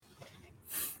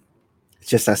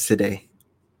just us today.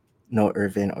 No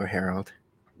Errvin or Harold.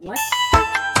 What?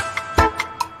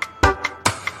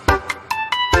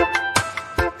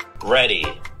 Ready.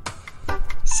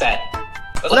 Set.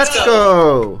 Let's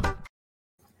go.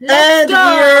 And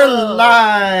we're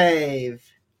live.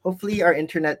 Hopefully our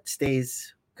internet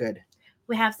stays good.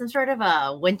 We have some sort of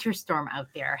a winter storm out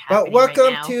there But happening welcome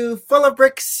right now. to Full of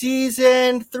Brick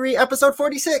Season 3, Episode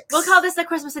 46. We'll call this the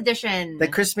Christmas edition. The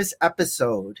Christmas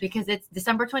episode. Because it's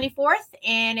December 24th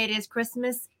and it is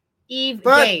Christmas Eve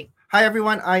But- day. Hi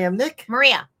everyone, I am Nick.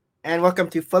 Maria, And welcome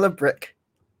to Full of Brick.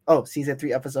 Oh, Season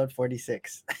 3, Episode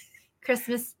 46.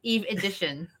 Christmas Eve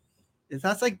edition.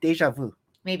 That's like deja vu.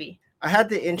 Maybe. I had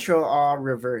the intro all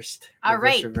reversed. All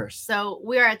right. Reverse. So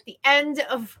we are at the end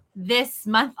of this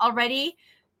month already.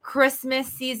 Christmas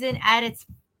season at its,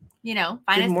 finest.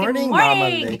 Good morning, Good Mama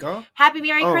morning. Lego. Happy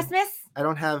Merry Oh. Christmas. I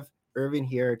don't have Errvin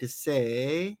here to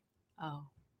say. Oh.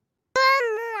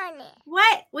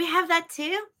 What? We have that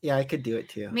too? Yeah, I could do it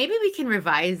too. Maybe we can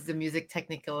revise the music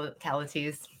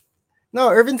technicalities. No,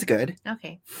 Errvin's good.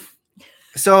 Okay.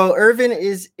 So Errvin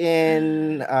is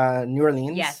in New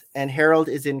Orleans. Yes. And Harold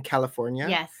is in California.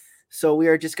 Yes. So we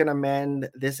are just gonna mend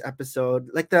this episode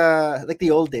like the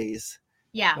old days.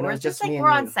 Yeah, When it we're was just just me like and we're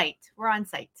on you. site. We're on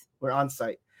site. We're on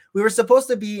site. We were supposed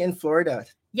to be in Florida.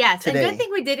 Yes, and Today. good thing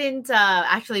we didn't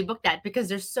actually book that because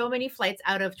there's so many flights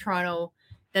out of Toronto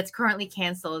that's currently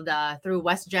canceled through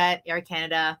WestJet, Air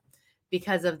Canada,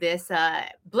 because of this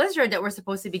blizzard that we're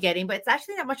supposed to be getting. But it's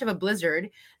actually not much of a blizzard.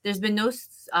 There's been no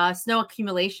snow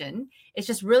accumulation. It's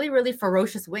just really, really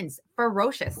ferocious winds.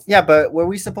 Ferocious. Yeah, but were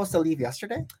we supposed to leave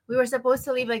yesterday? We were supposed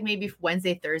to leave like maybe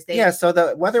Wednesday, Thursday. Yeah, so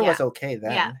the weather was Yeah. okay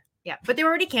then. Yeah. Yeah, but they were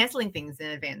already canceling things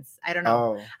in advance. I don't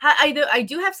know. Oh, I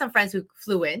do have some friends who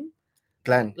flew in.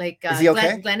 Glenn. Like Is he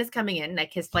okay? Glenn is coming in.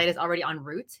 Like his flight is already en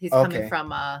route. He's Okay. coming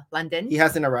from London. He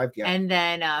hasn't arrived yet. And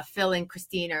then Phil and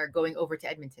Christine are going over to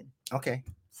Edmonton. Okay.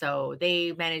 So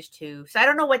they managed to. So I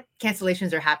don't know what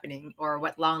cancellations are happening or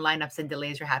what long lineups and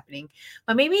delays are happening.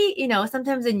 But maybe,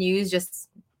 sometimes the news just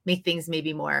make things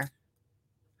maybe more.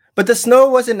 But the snow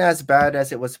wasn't as bad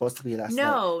as it was supposed to be last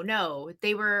night. No.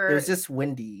 They were. It was just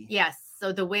windy. Yes.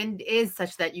 So the wind is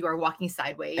such that you are walking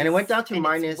sideways. And it went down to and it's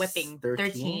minus whipping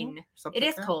 13. It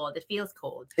is cold. It feels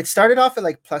cold. It started off at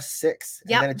like +6 and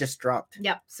Yep. then it just dropped.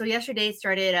 Yep. So yesterday it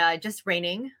started just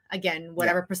raining again.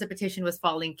 Whatever precipitation was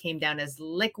falling came down as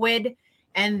liquid,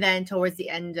 and then towards the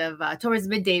end of towards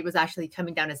midday it was actually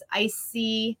coming down as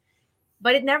icy.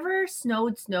 But it never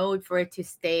snowed for it to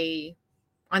stay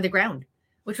on the ground,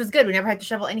 which was good. We never had to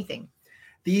shovel anything.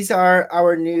 These are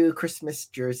our new Christmas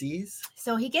jerseys.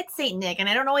 So he gets Saint Nick, and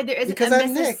I don't know why there isn't Because a I'm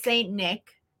Mrs. Nick. Saint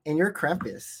Nick, And you're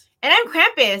Krampus. and I'm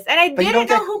Krampus, and I But you didn't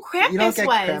know don't who You don't Krampus get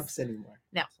was. Kramps anymore.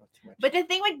 No. So too much. But the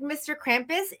thing with Mr.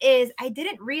 Krampus is I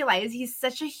didn't realize he's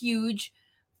such a huge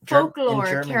In folklore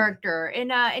Germany. character in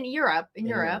Europe. In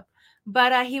Europe.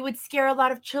 But he would scare a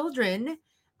lot of children.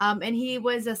 And he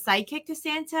was a sidekick to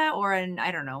Santa or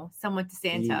someone to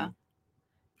Santa. Yeah.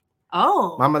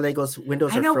 Oh. Mama Lego's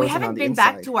windows I are know we frozen on haven't the been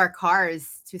inside. back to our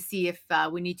cars to see if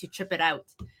we need to chip it out.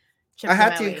 I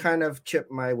had them to away. kind of chip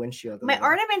my windshield. a My little.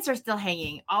 ornaments are still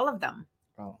hanging, all of them.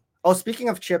 Oh, speaking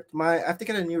of chipped, I have to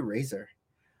get a new razor.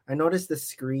 I noticed the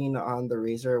screen on the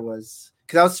razor was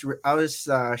because I was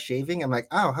shaving. I'm like,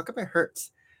 oh, how come it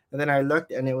hurts? And then I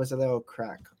looked and it was a little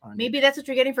crack on Maybe it. that's what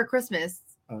you're getting for Christmas.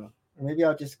 Or maybe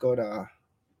I'll just go to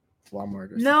Walmart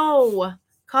or something. No.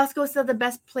 Costco's still the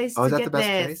best place Oh, to is that get the best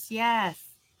this. place? Yes.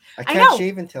 I I can't know.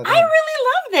 shave until then. I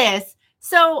really love this.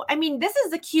 So, this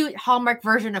is the cute Hallmark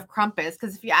version of Krampus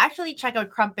because if you actually check out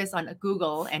Krampus on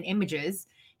Google and images,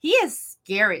 he is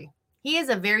scary. He is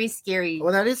a very scary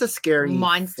Well, that is a scary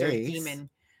monster face. demon.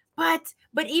 But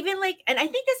even and I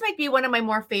think this might be one of my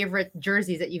more favorite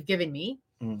jerseys that you've given me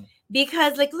Mm.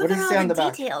 because look What at does it say all on the the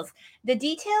back? details. The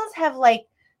details have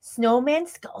snowman,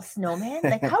 skull snowman.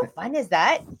 Like how fun is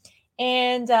that?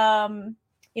 And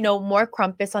more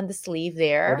Krampus on the sleeve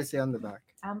there. What does it say on the back?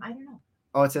 I don't know.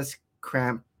 Oh, it says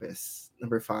Krampus,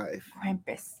 number 5.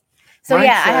 Krampus. So Mine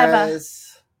I have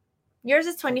says, yours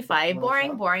is 25.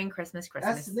 Melissa? Boring Christmas.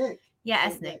 That's Nick. Yeah,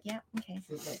 Saint ethnic. Nick. Yeah, okay.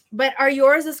 Saint Nick. But are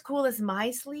yours as cool as my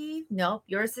sleeve? Nope.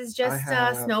 Yours is just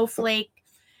have- snowflake,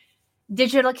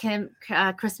 digital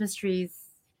Christmas trees.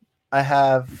 I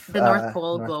have The North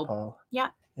Pole globe. Pole. Yeah.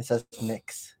 It says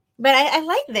Nick's. But I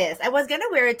like this. I was gonna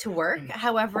wear it to work.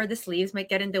 However, the sleeves might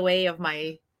get in the way of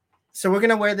my. So we're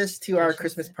gonna wear this to our Delicious.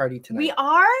 Christmas party tonight. We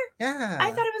are. Yeah. I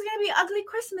thought it was gonna be ugly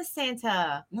Christmas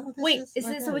Santa. No, this Wait, is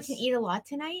like it so we can this. eat a lot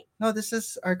tonight? No, this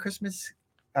is our Christmas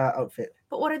outfit.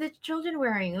 But what are the children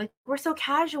wearing? Like, we're so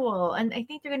casual, and I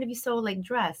think they're going to be so like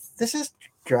dressed. This is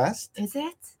dressed. Is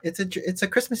it? It's a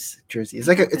Christmas jersey.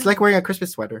 It's like wearing a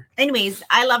Christmas sweater. Anyways,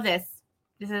 I love this.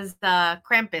 This is the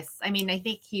Krampus. I mean, I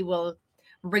think he will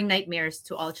bring nightmares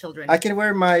to all children. I can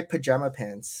wear my pajama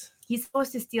pants. He's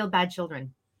supposed to steal bad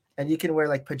children. And you can wear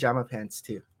like pajama pants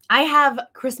too. I have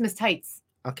Christmas tights.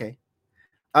 Okay.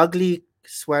 Ugly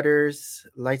sweaters,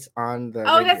 lights on the.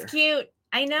 Oh, radio. that's cute.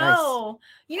 I know.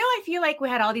 Nice. I feel like we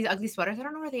had all these ugly sweaters. I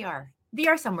don't know where they are. They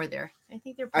are somewhere there. I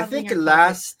think they're probably I think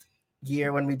last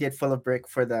year when we did Full of Brick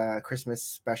for the Christmas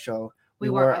special, we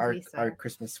wore our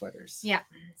Christmas sweaters. Yeah.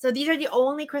 So these are the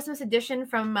only Christmas edition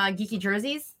from Geeky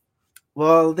Jerseys.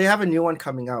 Well, they have a new one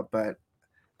coming out, but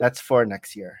that's for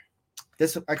next year.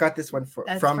 I got this one for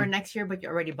next year, but you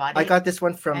already bought it. I got this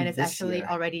one from and it's this actually year.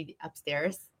 Already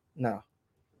upstairs. No.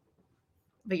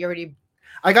 But you already.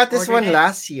 I got this one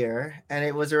last year, and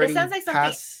it was already like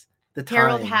past the time.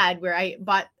 Harold had where I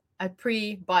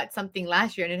pre-bought something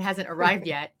last year, and it hasn't arrived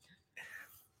yet.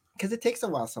 Because it takes a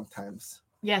while sometimes.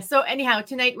 Yeah. So anyhow,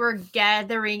 tonight we're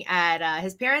gathering at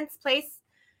his parents' place.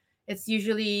 It's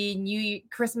usually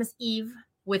Christmas Eve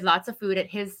with lots of food at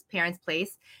his parents'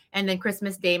 place, and then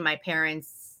Christmas Day, my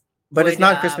parents. But it's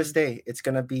not Christmas Day. It's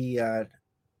gonna be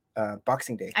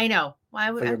Boxing Day. I know.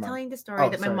 Well, I'm telling the story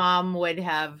that my mom would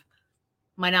have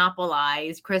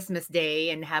monopolized Christmas Day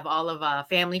and have all of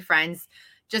family friends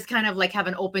just kind of like have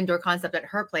an open door concept at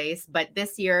her place. But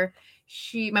this year,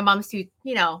 my mom's too,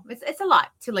 it's a lot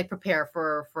to like prepare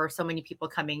for so many people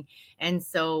coming. And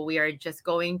so we are just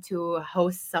going to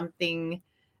host something,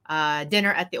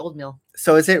 dinner at the Old Mill.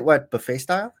 So is it what, buffet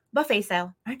style? Buffet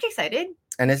style. Aren't you excited?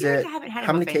 And is it,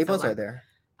 how many tables are there?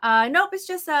 Nope, it's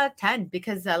just 10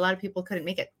 because a lot of people couldn't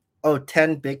make it. Oh,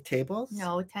 10 big tables?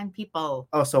 No, 10 people.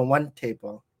 Oh, so one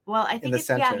table. Well, I think it's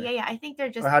center. Yeah. I think they're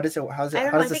just. Or I don't know.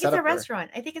 I think it's a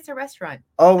restaurant. I think it's a restaurant.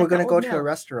 Oh, we're gonna go to a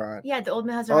restaurant. Yeah, the Old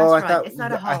Mill has a restaurant. It's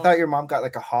not a hall. I thought your mom got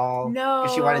like a hall. No,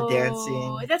 because she wanted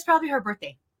dancing. That's probably her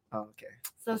birthday. Oh, okay.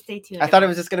 So stay tuned. I thought it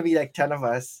was just gonna be like 10 of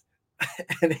us,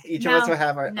 and each of us would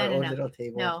have our own little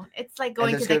table. No, it's like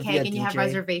going to the keg and you have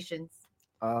reservations.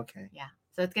 Oh, okay. Yeah,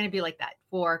 so it's gonna be like that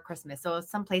for Christmas. So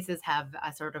some places have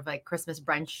a sort of like Christmas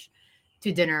brunch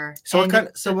to dinner. So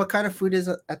what kind of food is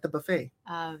at the buffet?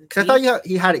 Because I thought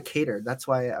he had it catered. That's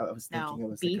why I was thinking it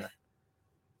was beef.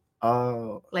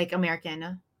 Like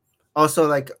Americana. Oh, so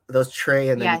like those tray,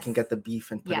 and then you can get the beef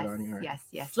and put it on your.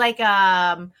 Yes. Like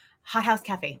Hot House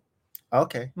Cafe.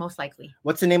 Okay. Most likely.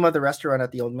 What's the name of the restaurant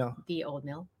at the Old Mill? The Old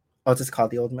Mill. Oh, it's just called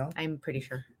the Old Mill? I'm pretty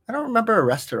sure. I don't remember a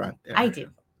restaurant there. I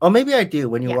do. Oh, maybe I do.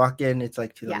 When you walk in, it's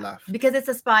like to the left. Because it's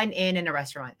a spa and inn and a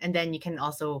restaurant, and then you can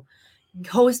also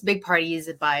host big parties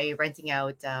by renting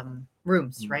out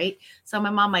rooms, right? So my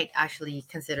mom might actually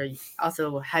consider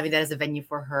also having that as a venue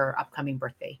for her upcoming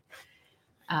birthday.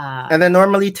 And then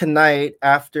normally tonight,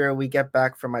 after we get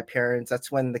back from my parents,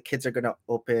 that's when the kids are going to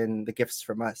open the gifts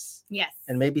from us. Yes.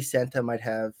 And maybe Santa might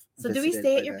have. So do we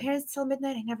stay at your parents till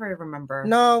midnight? I never remember.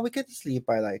 No, we could just leave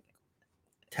by like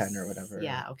 10 or whatever.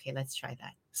 Yeah, okay, let's try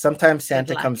that. Sometimes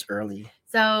Santa comes early.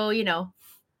 So,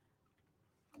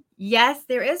 yes,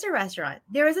 there is a restaurant.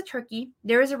 There is a turkey.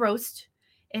 There is a roast.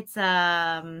 It's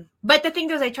but the thing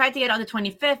is, I tried to get on the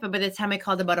 25th, but by the time I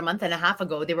called about a month and a half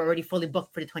ago, they were already fully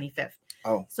booked for the 25th.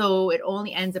 Oh. So it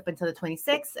only ends up until the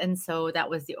 26th, and so that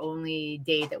was the only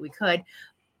day that we could.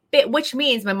 Which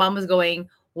means my mom was going,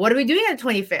 "What are we doing on the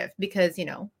 25th?" Because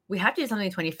we have to do something on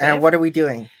the 25th. And what are we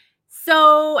doing?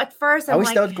 So at first, are we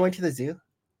still going to the zoo?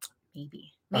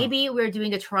 Maybe we're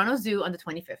doing the Toronto Zoo on the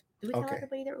 25th. Do we tell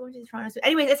everybody that we're going to the Toronto Zoo?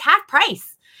 Anyways, it's half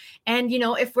price. And,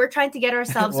 if we're trying to get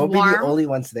ourselves we'll warm. be the only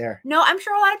ones there. No, I'm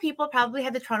sure a lot of people probably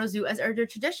have the Toronto Zoo as their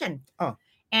tradition. Oh.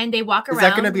 And they walk around Is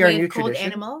that going to be our new cold tradition?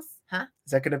 Animals. Huh?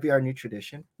 Is that going to be our new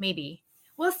tradition? Maybe.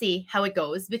 We'll see how it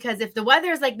goes. Because if the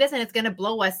weather is like this and it's going to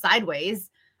blow us sideways,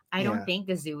 I don't think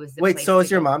the zoo is the place. Wait, so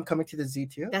is your mom coming to the zoo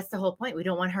too? That's the whole point. We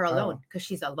don't want her alone because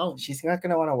she's alone. She's not going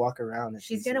to want to walk around.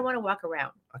 She's going to want to walk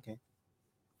around. Okay.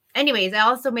 Anyways, I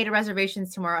also made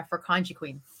reservations tomorrow for Congee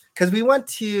Queen. Because we went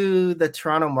to the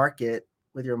Toronto market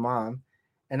with your mom,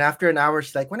 and after an hour,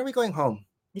 she's like, "When are we going home?"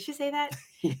 Did she say that?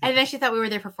 And then she thought we were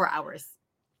there for 4 hours.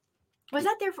 Was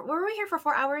that there? Were we here for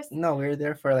 4 hours? No, we were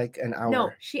there for like an hour.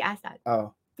 No, she asked that.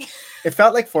 Oh, it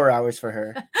felt like 4 hours for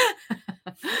her.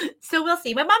 So we'll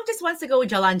see. My mom just wants to go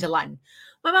Jalan.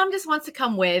 My mom just wants to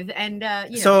come with, and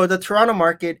So the Toronto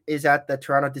market is at the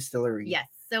Toronto Distillery. Yes.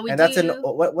 So we And do. that's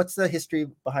what's the history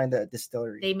behind the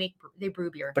distillery? They brew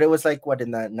beer. But it was like what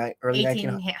in the early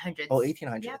 1800s. Oh,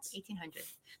 1800s. Yep,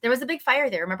 1800s. There was a big fire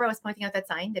there. Remember, I was pointing out that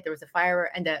sign that there was a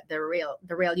fire, and the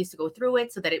rail used to go through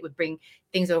it so that it would bring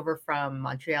things over from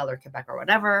Montreal or Quebec or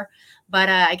whatever. But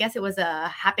I guess it was a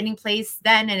happening place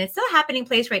then, and it's still a happening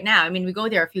place right now. I mean, we go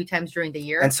there a few times during the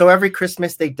year. And so every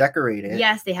Christmas they decorate it.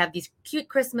 Yes, they have these cute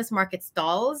Christmas market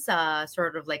stalls,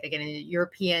 sort of like again in a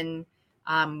European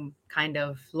kind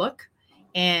of look.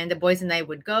 And the boys and I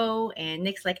would go, and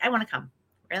Nick's like, I want to come.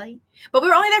 Really? But we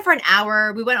were only there for an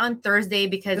hour. We went on Thursday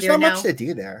because there's not much to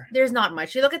do there. There's not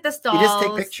much. You look at the stalls. You just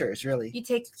take pictures, really. You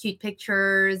take cute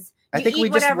pictures. I think we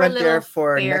just went there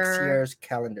for next year's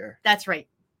calendar. That's right.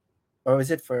 Or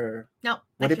was it for? No.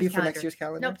 Would it be for next year's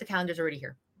calendar? Nope, the calendar's already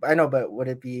here. I know, but would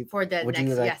it be for the would next?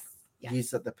 You, like, yes. Use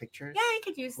the pictures? Yeah, you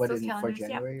could use those calendars. For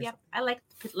January. Yep. I like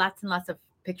to put lots and lots of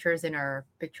pictures in our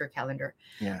picture calendar.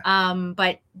 Yeah.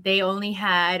 But they only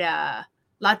had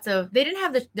lots of. They didn't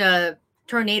have the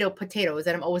tornado potatoes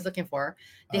that I'm always looking for.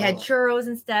 They had churros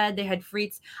instead. They had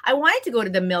frites. I wanted to go to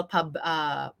the Mill Pub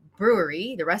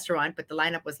brewery, the restaurant, but the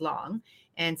lineup was long,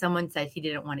 and someone said he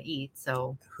didn't want to eat.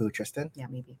 So who, Tristan? Yeah,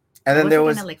 maybe. And then there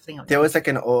was like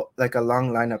a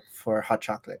long lineup for hot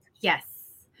chocolate. Yes.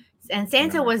 And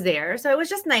Santa was there. So it was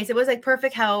just nice. It was like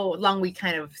perfect how long we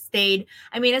kind of stayed.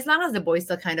 I mean, as long as the boys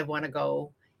still kind of want to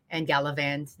go and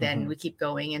gallivant, then we keep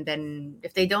going. And then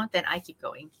if they don't, then I keep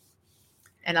going.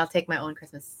 And I'll take my own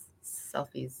Christmas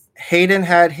selfies. Hayden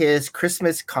had his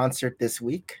Christmas concert this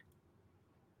week.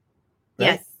 Right?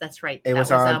 Yes, that's right. It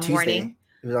was on Tuesday. Morning.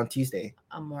 It was on Tuesday.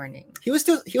 A morning. He was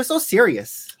so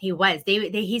serious. He was.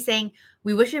 He's saying,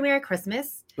 "We wish you a Merry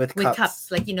Christmas with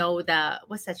cups." Like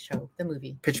what's that show? The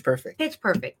movie Pitch Perfect. Pitch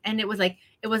Perfect, and it was like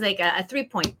a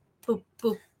 3-point. Boop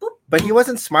boop boop. But he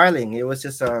wasn't smiling. It was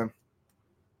just But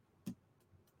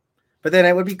then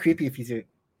it would be creepy if he's doing.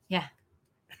 Yeah.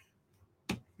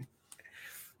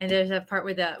 And there's a part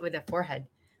with the forehead.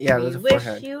 Yeah, it was a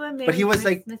forehead. But he was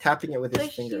Christmas. like tapping it with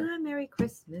his finger. Wish you a Merry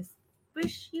Christmas.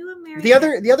 Wish you a Merry. The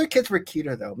other kids were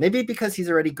cuter though. Maybe because he's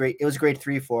already great. It was grade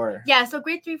 3, 4. Yeah, so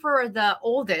grade 3, 4 are the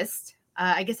oldest.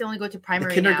 I guess they only go to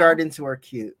primary. The kindergartens were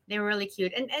cute. They were really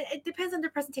cute, and it depends on their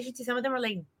presentation too. Some of them were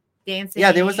like dancing.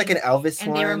 Yeah, there was like an Elvis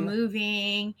and one. They were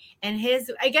moving, and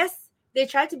I guess they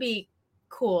tried to be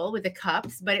cool with the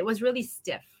cups, but it was really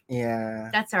stiff. Yeah,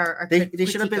 that's our they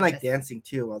should have been like dancing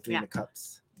too while doing the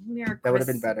cups. That would have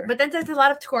been better. But then there's a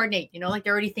lot of to coordinate. Like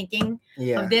they're already thinking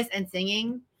of this and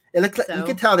singing. It looked like you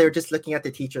could tell they were just looking at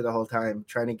the teacher the whole time,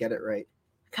 trying to get it right.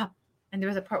 Cup, and there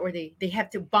was a part where they have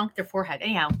to bonk their forehead.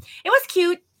 Anyhow, it was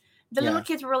cute. The little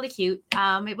kids were really cute.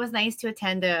 It was nice to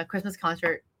attend the Christmas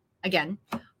concert again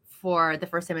for the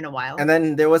first time in a while. And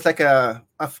then there was like a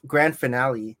grand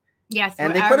finale. Yes,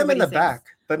 and they put him in the back,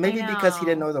 but maybe because he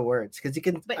didn't know the words, because you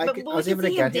can. I was able to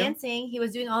get him dancing. He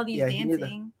was doing all these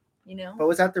dancing. But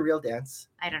was that the real dance?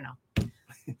 I don't know.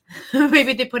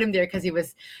 Maybe they put him there because he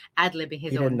was ad-libbing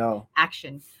his own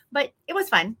action. But it was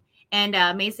fun. And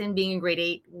Mason, being in grade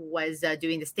 8, was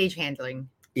doing the stage handling.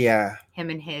 Yeah. Him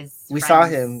and his We saw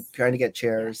him trying to get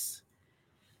chairs.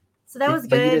 So that was good.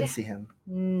 But you didn't see him.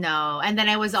 No. And then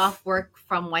I was off work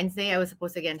from Wednesday. I was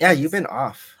supposed to get you've been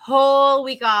off. Whole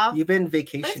week off. You've been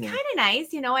vacationing. But it's kind of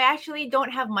nice. I actually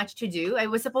don't have much to do. I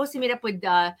was supposed to meet up with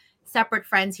separate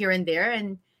friends here and there,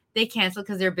 and they canceled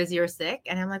because they're busy or sick.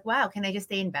 And I'm like, wow, can I just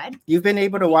stay in bed? You've been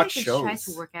able to watch shows. Try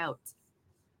to work out.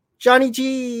 Johnny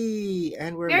G,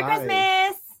 and we're Merry live.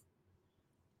 Christmas.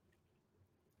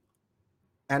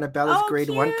 Annabella's grade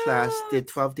 1 class did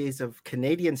 12 days of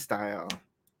Canadian style.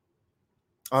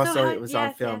 Also, it was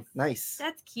on film. Yes. Nice.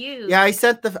 That's cute. Yeah, I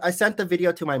sent the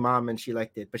video to my mom and she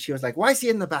liked it, but she was like, "Why is he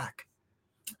in the back?"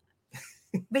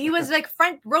 But he was like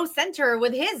front row center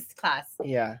with his class.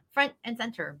 Yeah. Front and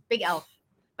center. Big elf.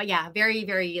 But yeah, very,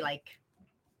 very like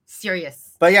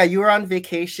serious. But yeah, you were on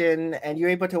vacation and you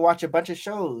were able to watch a bunch of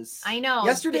shows. I know.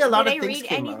 Yesterday, a lot of things came out.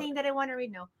 Did I read anything that I want to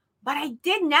read? No. But I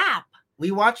did nap.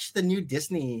 We watched the new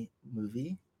Disney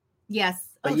movie.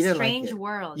 Yes. But you didn't Strange like it.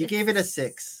 World. You gave it a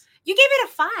 6. You gave it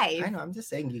a 5. I know. I'm just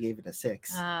saying you gave it a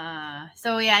 6.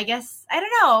 So yeah, I guess I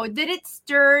don't know. Did it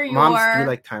stir your? Moms do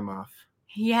like time off.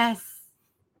 Yes.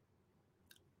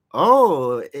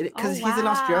 Oh, because he's in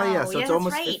Australia, so yeah, it's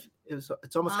almost right.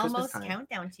 It's almost Christmas time.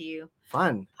 Countdown to you.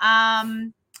 Fun.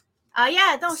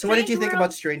 Yeah. No. So what did you think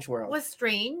about Strange World? It was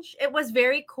strange. It was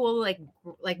very cool,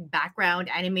 like background,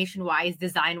 animation wise,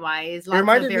 design wise. It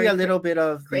reminded me a little bit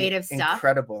of creative stuff.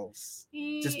 Incredibles,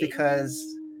 just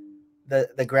because.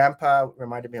 The grandpa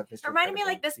reminded me of Mr. Reminded me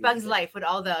like this Bug's Life with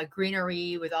all the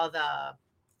greenery, with all the.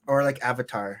 Or like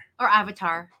Avatar. Or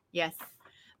Avatar, yes,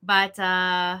 but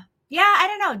Yeah, I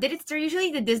don't know. They're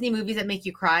usually the Disney movies that make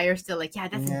you cry are still like, yeah,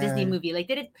 that's a Disney Yeah. movie. Like,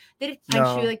 did it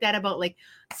punch you No. like that about like,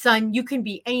 son, you can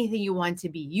be anything you want to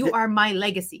be. You are my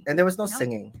legacy. And there was no No?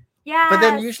 singing. Yeah. But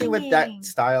then usually with that singing.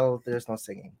 style, there's no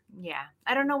singing. Yeah.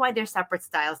 I don't know why there's separate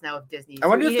styles now of Disney. I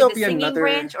wonder So if either there'll the be singing another-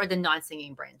 branch or the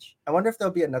non-singing branch. I wonder if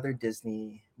there'll be another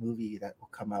Disney movie that will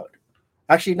come out.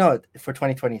 Actually, no, for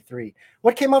 2023.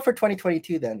 What came out for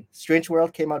 2022 then? Strange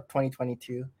World came out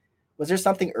 2022. Was there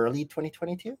something early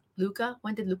 2022? Luca?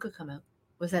 When did Luca come out?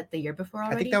 Was that the year before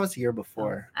already? I think that was the year Oh,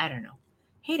 before. I don't know.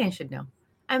 Hayden should know.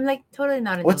 I'm like totally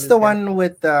not into What's the Luca. one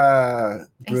with I'm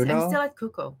Bruno? still at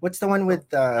Cuco. What's the one with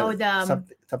the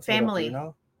subtitle family.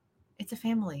 Bruno? It's a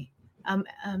family.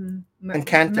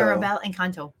 Encanto. Mirabelle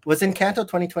Encanto. Was Encanto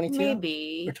 2022?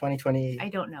 Maybe. Or 2020? I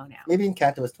don't know now. Maybe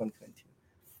Encanto was 2022.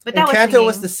 But that Encanto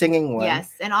was singing. the singing one.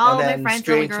 Yes, and all And of my then friends,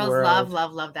 little Strange girls,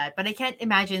 World. love that. But I can't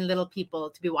imagine little people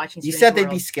to be watching. You Strange said they'd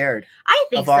World. be scared. I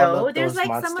think of all so. of There's those like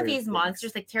some of monster these things.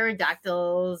 monsters, like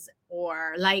pterodactyls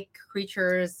or like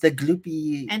creatures, The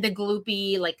gloopy. and the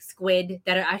gloopy like squid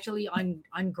that are actually on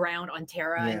ground on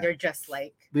Terra, Yeah. and they're just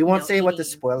like. We won't say what the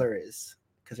eating- spoiler is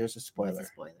because there's a What's spoiler the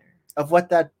spoiler? of what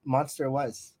that monster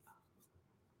was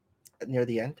near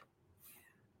the end.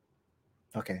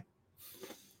 Okay.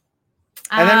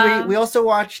 And then we also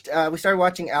watched we started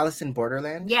watching Alice in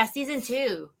Borderland. Yeah, season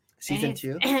 2. Season And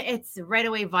 2. It's right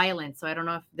away violent, so I don't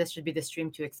know if this should be the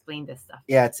stream to explain this stuff.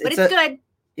 Yeah, But it's good.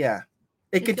 Yeah.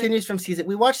 It It's good. continues from season.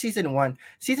 We watched season 1.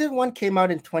 Season 1 came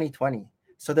out in 2020.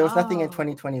 So there was nothing in Oh.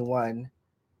 2021.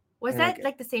 Was Yeah, that okay.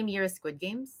 like the same year as Squid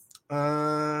Games?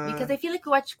 Because Because I feel like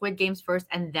we watched Squid Games first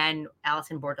and then Alice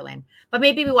in Borderland. But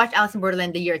maybe we watched Alice in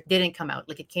Borderland the year it didn't come out.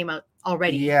 Like it came out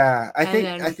already. yeah, I And think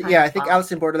then we I think kind yeah, of I think followed.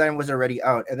 Alice in Borderland was already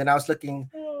out, and then I was looking.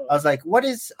 I was like, "What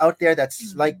is out there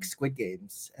that's like Squid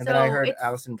Games?" And then I So heard it's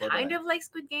Alice in Borderland. Kind of like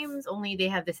Squid Games, only they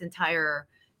have this entire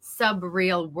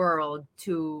sub-real world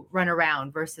to run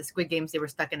around versus Squid Games, they were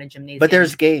stuck in a gymnasium. But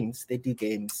there's games. They do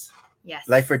games, yes,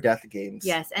 life or death games.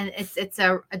 Yes, and it's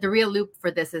the real loop for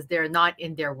this is they're not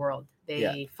in their world.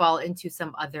 They fall into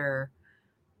some other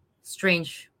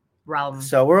strange realm.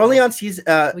 So we're only on season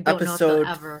we don't know if episode they'll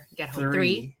ever get home.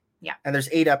 3. Yeah. And there's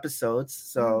 8 episodes,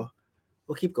 so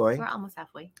we'll keep going. We're almost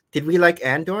halfway. Did we like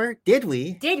Andor? Did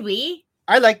we? Did we?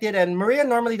 I liked it, and Maria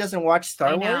normally doesn't watch Star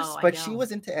I know, Wars, I but she know.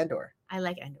 was into Andor I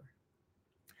like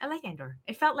Andor.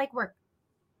 It felt like work.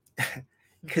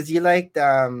 because you liked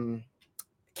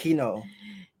Kino.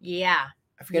 Yeah.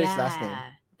 I forget his last name.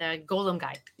 The Golem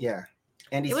guy. Yeah,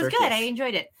 Andy. It was Serkis. good. I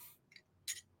enjoyed it.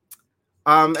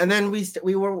 And then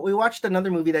we watched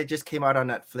another movie that just came out on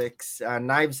Netflix,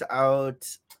 Knives Out,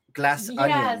 Glass Onion.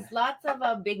 Yes, lots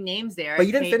of big names there. But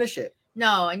you didn't Okay. finish it.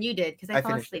 No, and you did because I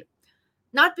fell finished asleep. it.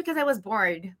 Not because I was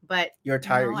bored, but You're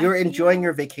tired. I You're feel- enjoying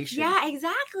your vacation. yeah,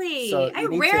 exactly. So I you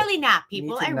need to- rarely nap, you need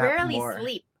people. to I nap rarely more.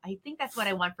 sleep. I think that's what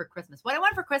I want for Christmas. What I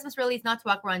want for Christmas really is not to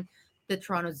walk around the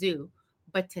Toronto Zoo,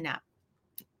 but to nap.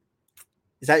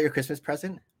 Is that your Christmas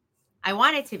present? I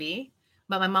want it to be,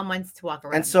 but my mom wants to walk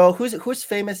around. And so who's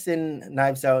famous in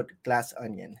Knives Out, Glass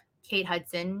Onion? Kate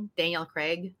Hudson, Danielle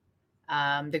Craig,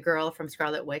 the girl from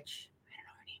Scarlet Witch.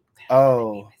 I don't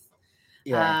know her name. Oh,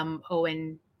 yeah.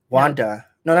 Owen. Wanda.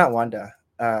 No, not Wanda.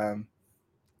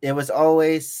 It was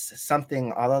always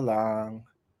something all along.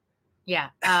 Yeah.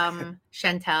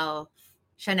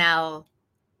 Chanel.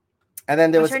 And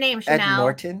then there What's was her name? Ed Chanel.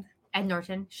 Norton. Ed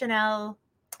Norton. Chanel.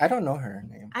 I don't know her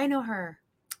name. I know her.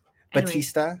 Anyways,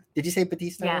 Batista. Did you say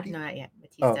Batista? Yeah, already? no, not yet.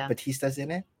 Oh, Batista. Batista's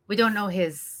in it. We don't know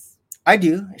his. I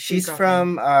do. She's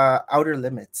girlfriend. from Outer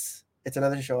Limits. It's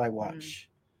another show I watch.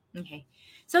 Okay.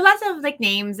 So lots of like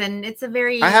names, and it's a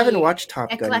very I haven't watched Top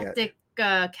Gun yet. eclectic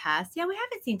cast. Yeah, we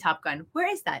haven't seen Top Gun. Where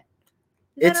is that?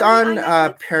 Is It's that on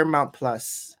Netflix? Paramount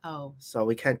Plus, Oh, so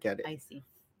we can't get it. I see.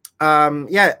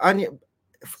 Yeah, Onion.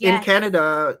 In Yes.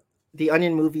 Canada, the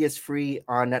Onion movie is free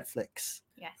on Netflix.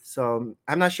 Yes. So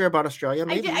I'm not sure about Australia.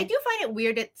 Maybe I do find it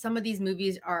weird that some of these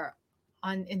movies are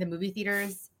in the movie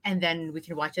theaters and then we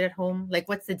can watch it at home. Like,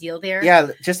 what's the deal there? Yeah,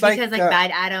 just like because like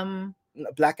Bad Adam,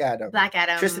 Black Adam.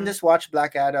 Tristan just watched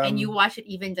Black Adam. and you watch it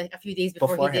even like a few days before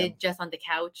before he him. did, just on the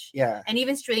couch. Yeah, And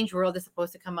even Strange World is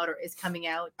supposed to come out or is coming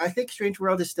out. I think Strange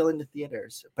World is still in the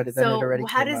theaters, but then it So already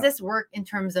how came does out. this work in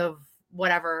terms of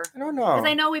whatever? I don't know. Because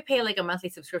I know we pay like a monthly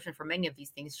subscription for many of these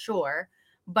things, sure,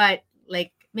 but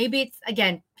like maybe it's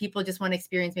again people just want to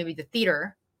experience maybe the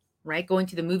theater, right? Going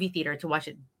to the movie theater to watch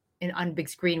it on big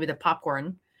screen with a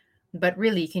popcorn, but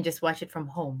really you can just watch it from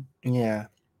home. Yeah.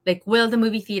 Like, will the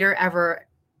movie theater ever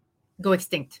go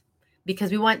extinct? Because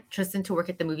we want Tristan to work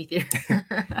at the movie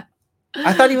theater.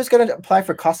 I thought he was going to apply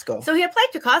for Costco. So he applied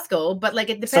to Costco, but like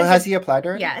it depends. So has he applied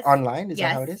already? Yes. Online? Is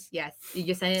that how it is? Yes. You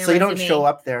just send in a So you resume. don't show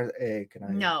up there. Hey, can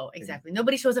I? No, exactly.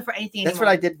 Nobody shows up for anything That's anymore.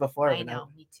 what I did before. I know.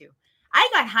 Me too. I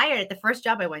got hired at the first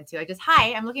job I went to. I just,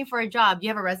 hi, I'm looking for a job. Do you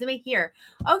have a resume here?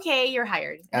 Okay, you're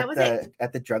hired. And that was it.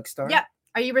 At the drugstore? Yep.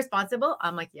 Are you responsible?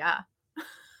 I'm like, yeah.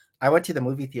 I went to the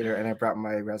movie theater and I brought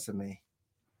my resume.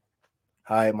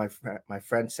 Hi, my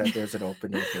friend said there's an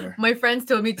opening here. My friends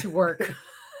told me to work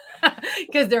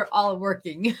because they're all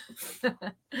working.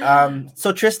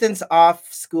 So Tristan's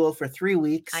off school for 3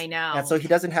 weeks. I know. And so he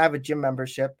doesn't have a gym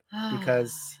membership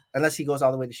because unless he goes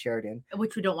all the way to Sheridan.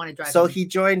 Which we don't want to drive. So he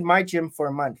joined my gym for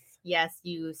a month. Yes,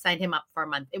 you signed him up for a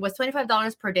month. It was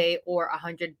 $25 per day or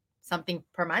 100 something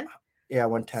per month. Yeah,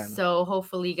 110. So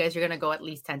hopefully you guys are going to go at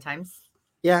least 10 times.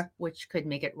 Yeah. Which could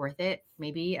make it worth it.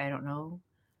 Maybe. I don't know.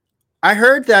 I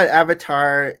heard that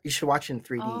Avatar, you should watch it in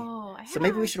 3D. Oh, so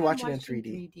maybe we should watch it in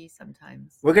 3D. 3D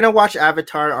sometimes. We're going to watch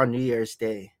Avatar on New Year's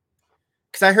Day.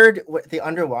 Because I heard the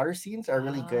underwater scenes are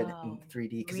really good in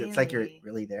 3D because it's like you're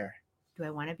really there. Do I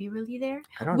want to be really there?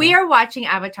 I don't know. We are watching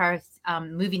Avatar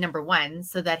movie number 1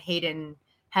 so that Hayden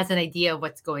has an idea of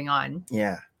what's going on.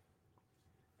 Yeah.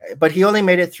 But he only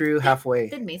made it through halfway.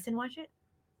 Did Mason watch it?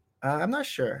 I'm not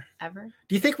sure. Ever?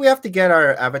 Do you think we have to get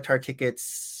our Avatar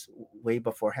tickets way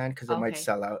beforehand because it might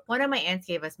sell out? One of my aunts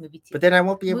gave us movie tickets. But then I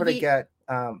won't be able to get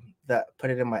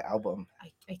put it in my album.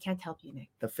 I can't help you, Nick.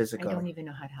 The physical. I don't even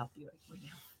know how to help you right now.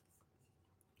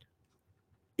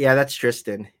 Yeah, that's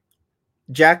Tristan.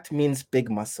 Jacked means big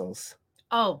muscles.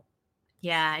 Oh,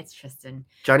 yeah, it's Tristan.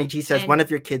 Johnny G says one of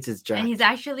your kids is jacked. And he's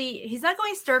not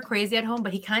going stir crazy at home,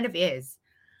 but he kind of is.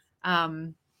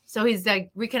 So he's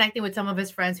like reconnecting with some of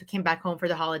his friends who came back home for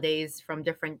the holidays from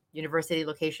different university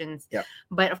locations. Yeah.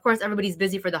 But of course, everybody's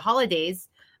busy for the holidays.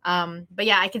 But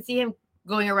yeah, I can see him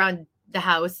going around the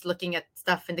house looking at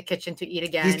stuff in the kitchen to eat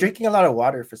again. He's drinking a lot of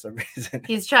water for some reason.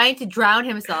 He's trying to drown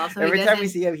himself. So every time we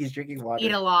see him, he's drinking water.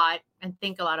 Eat a lot and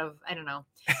think a lot of, I don't know.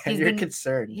 You're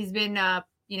concerned. He's been,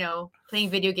 playing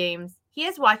video games. He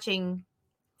is watching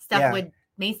stuff with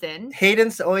Mason.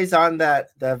 Hayden's always on the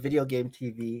video game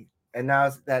TV. And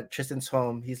now that Tristan's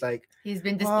home, he's like, he's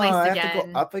been displaced I again. have to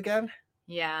go up again.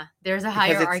 Yeah, there's a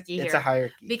hierarchy here. It's a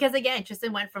hierarchy. Because again,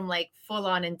 Tristan went from like full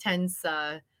on intense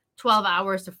 12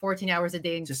 hours to 14 hours a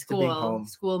day in just school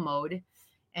mode.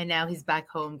 And now he's back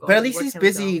home. But at least he's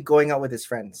busy going out with his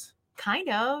friends. Kind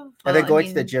of. And they're going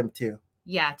to the gym too.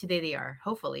 Yeah, today they are.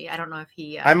 Hopefully. I don't know if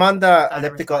he. I'm on the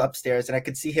elliptical upstairs and I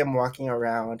could see him walking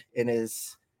around in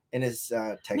his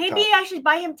tank Maybe top. I should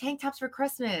buy him tank tops for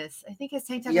Christmas. I think his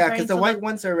tank tops. Yeah, because the white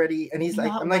ones are ready, and he's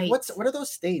like, I'm like, what are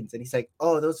those stains? And he's like,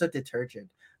 oh, those are detergent.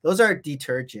 Those are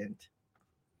detergent.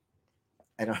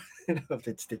 I don't know if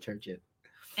it's detergent.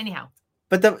 Anyhow,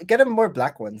 but get him more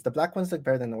black ones. The black ones look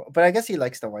better than but I guess he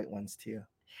likes the white ones too.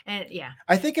 And yeah,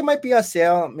 I think it might be a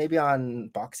sale maybe on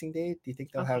Boxing Day. Do you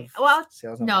think they'll have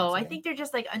sales? No, I think they're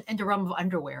just like in the realm of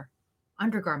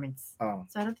undergarments. Oh,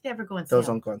 so I don't think they ever go on sale. Those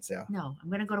don't go on sale. No, I'm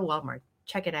gonna go to Walmart,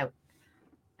 check it out.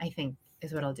 I think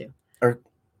is what I'll do.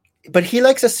 But he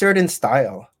likes a certain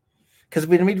style, because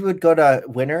when we would go to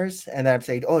Winners and I'd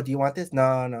say, "Oh, do you want this?"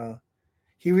 No.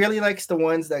 He really likes the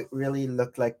ones that really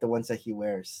look like the ones that he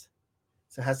wears.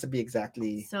 So it has to be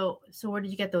exactly. So where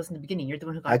did you get those in the beginning? You're the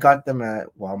one who got. I got them at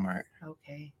Walmart.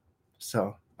 Okay.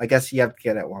 So I guess you have to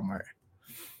get at Walmart.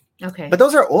 Okay. But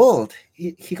those are old.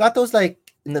 He got those like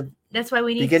in the. That's why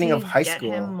we need beginning to of high get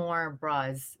school. him more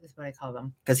bras, is what I call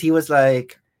them. Because he was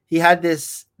like, he had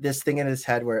this thing in his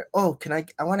head where, I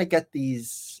want to get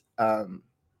these. I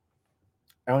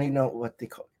don't even know what they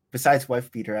call. Besides wife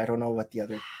beater, I don't know what the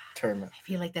other term is. I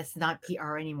feel like that's not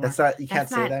PR anymore. That's not. You can't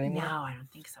say that anymore. No, I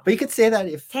don't think so. But you could say that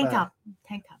if tank top.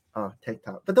 Oh, tank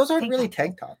top. But those aren't really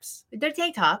tank tops. They're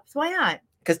tank tops. Why not?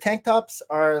 Because tank tops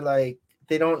are like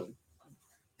they don't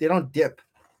dip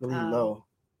really low.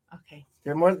 Okay.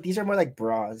 These are more like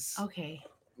bras. Okay.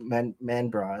 Man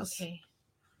bras. Okay.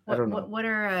 I don't know.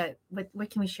 What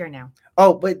can we share now?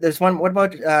 Oh, wait, there's one. What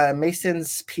about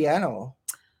Mason's piano?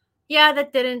 Yeah,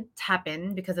 that didn't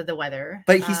happen because of the weather.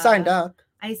 But he signed up.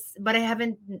 I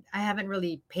haven't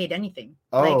really paid anything.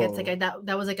 Oh. Like it's like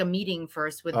that was like a meeting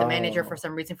first with the manager for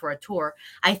some reason for a tour.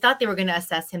 I thought they were going to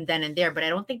assess him then and there, but I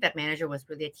don't think that manager was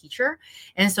really a teacher.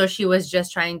 And so she was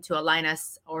just trying to align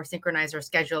us or synchronize our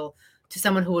schedule to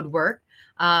someone who would work.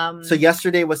 So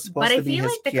yesterday was supposed to be his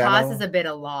piano. But I feel like the cost is a bit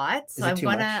a lot. So I'm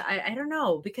gonna, I don't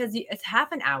know, because it's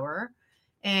half an hour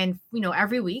and,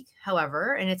 every week,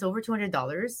 however, and it's over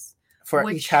 $200. For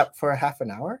for a half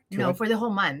an hour? No, for the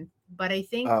whole month. But I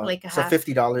think so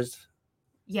 $50.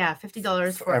 Yeah,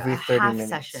 $50 for every 30 half minutes.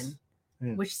 session.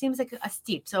 which seems like a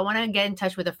steep. So I want to get in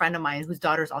touch with a friend of mine whose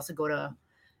daughters also go to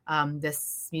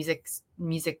this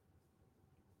music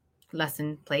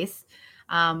lesson place.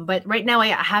 But right now I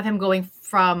have him going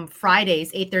from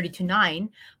Fridays 8:30 to 9,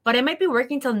 but I might be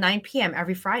working till 9 p.m.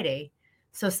 every Friday.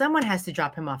 So someone has to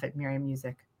drop him off at Miriam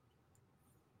Music.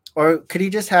 Or could he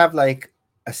just have like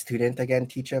a student again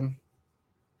teach him?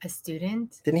 A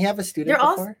student? Didn't he have a student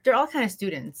before? They're all kind of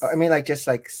students. I mean, like just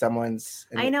like someone's.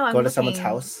 I know. Go to someone's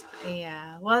house.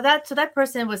 Yeah. Well, that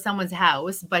person was someone's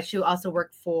house, but she also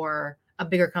worked for a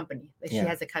bigger company. Like she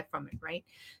has a cut from it, right?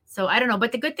 So I don't know.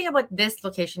 But the good thing about this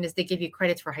location is they give you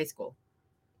credits for high school.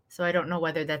 So I don't know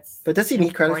whether that's. But does he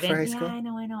need credits for high school? Yeah, I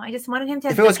know. I just wanted him to.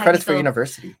 If it was credits for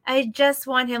university, I just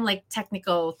want him like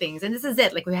technical things, and this is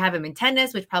it. Like we have him in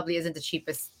tennis, which probably isn't the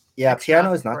cheapest. Yeah,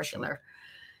 piano is not cheap.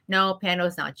 No, piano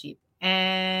is not cheap,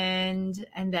 and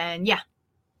then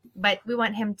but we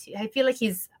want him to. I feel like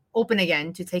he's open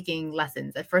again to taking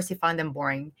lessons. At first, he found them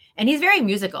boring, and he's very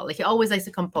musical. Like he always likes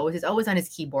to compose. He's always on his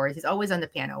keyboard. He's always on the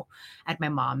piano at my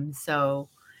mom's. So.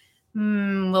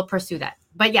 We'll pursue that.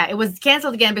 But yeah, it was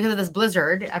canceled again because of this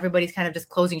blizzard. Everybody's kind of just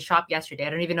closing shop yesterday. I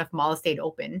don't even know if malls stayed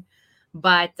open,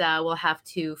 but we'll have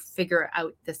to figure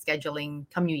out the scheduling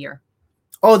come New Year.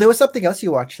 Oh, there was something else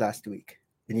you watched last week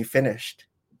and you finished.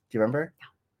 Do you remember? Yeah.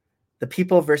 The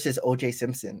People versus O.J.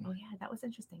 Simpson. Oh yeah, that was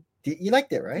interesting. You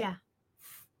liked it, right? Yeah,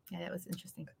 that was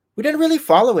interesting. We didn't really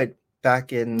follow it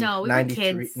back in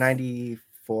we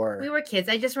 94. We were kids.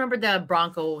 I just remember the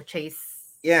Bronco chase.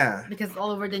 Yeah, because all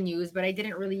over the news, but I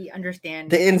didn't really understand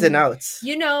the ins and outs.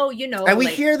 You know, and we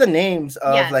hear the names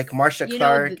of like Marcia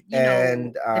Clark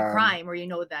and the crime, or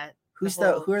that.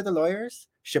 Who are the lawyers?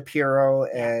 Shapiro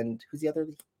and who's the other?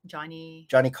 Johnny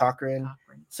Cochran.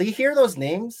 So you hear those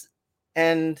names,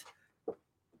 and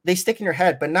they stick in your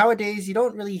head. But nowadays, you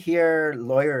don't really hear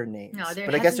lawyer names. No,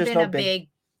 but I guess there's no big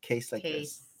case like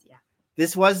this. Yeah,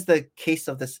 this was the case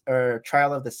of this or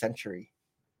trial of the century,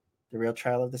 the real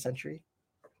trial of the century.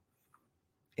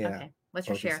 Yeah. Okay. What's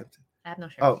your share? Simpson. I have no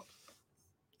share. Oh.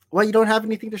 Well, you don't have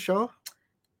anything to show?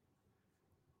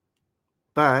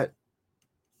 But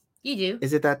you do.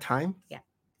 Is it that time? Yeah.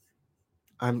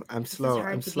 I'm slow.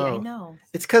 I'm slow. I know.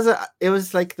 It's because it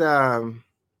was like the.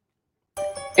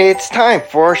 It's time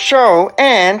for show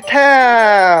and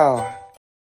tell.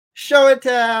 Show and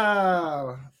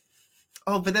tell.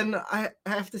 Oh, but then I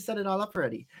have to set it all up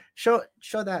already. Show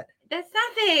that. That's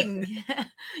nothing.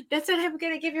 That's what I'm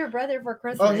gonna give your brother for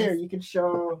Christmas. Oh, here you can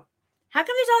show. How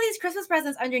come there's all these Christmas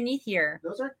presents underneath here?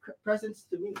 Those are presents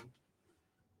to me.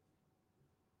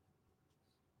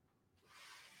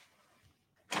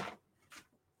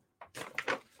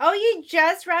 Oh, you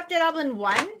just wrapped it up in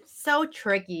one? So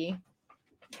tricky.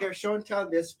 Here, show and tell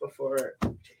this before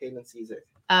Hayden sees it.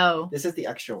 Oh. This is the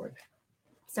extra one.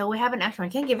 So we have an extra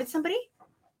one. Can I give it to somebody?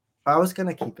 I was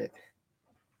gonna keep it.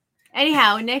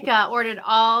 Anyhow, Nick ordered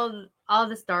all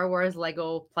the Star Wars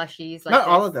Lego plushies. Not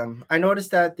all of them. I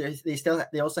noticed that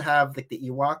they also have like the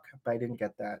Ewok, but I didn't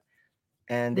get that.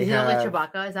 And they have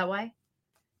Chewbacca. Is that why?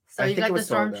 So you got the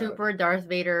Stormtrooper, Darth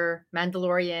Vader,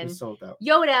 Mandalorian, sold out.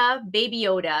 Yoda, Baby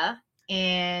Yoda,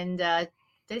 and did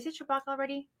I say Chewbacca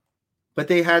already? But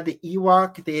they had the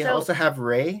Ewok. They also have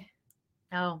Rey.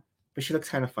 Oh. But she looks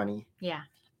kind of funny. Yeah.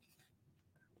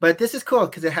 But this is cool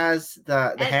because it has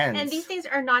the hands. And these things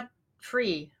are not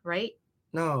free, right?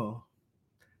 No.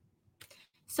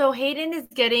 So Hayden is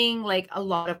getting like a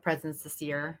lot of presents this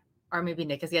year, or maybe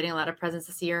Nick is getting a lot of presents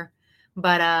this year,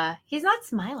 but he's not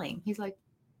smiling. He's like,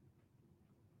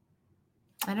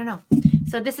 I don't know.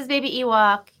 So this is Baby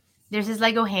Ewok. There's his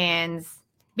Lego hands.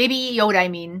 Baby Yoda, I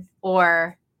mean,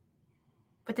 or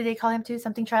what did they call him too?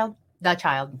 Something child? The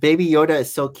child. Baby Yoda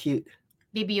is so cute.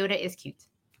 Baby Yoda is cute.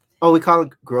 Oh, we call it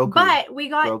Grogu. But we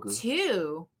got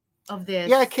two of this.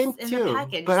 Yeah, it came two, the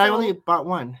package. But I only bought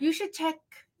one. You should check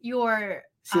your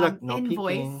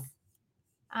invoice. Peeking.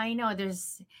 I know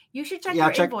you should check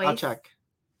your invoice. I'll check.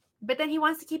 But then he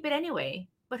wants to keep it anyway.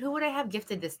 But who would I have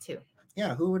gifted this to?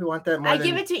 Yeah, who would want that more? I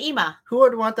give it to Ima. Who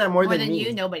would want that more than me?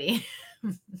 You? Nobody.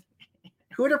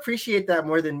 Who would appreciate that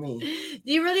more than me?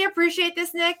 Do you really appreciate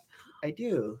this, Nick? I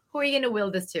do. Who are you going to will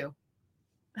this to?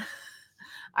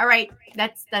 All right,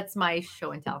 that's my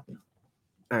show and tell.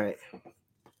 All right.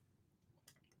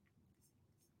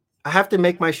 I have to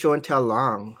make my show and tell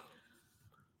long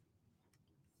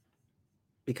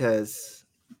because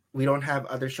we don't have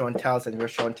other show and tells, and your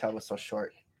show and tell was so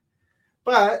short.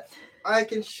 But I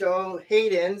can show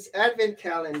Hayden's advent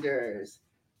calendars.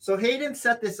 So Hayden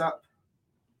set this up.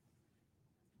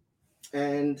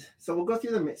 And so we'll go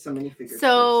through some minifigures.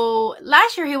 So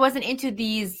last year he wasn't into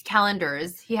these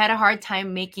calendars. He had a hard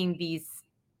time making these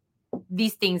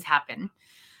these things happen.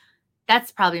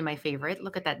 That's probably my favorite.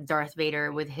 Look at that Darth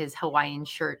Vader with his Hawaiian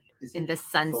shirt in the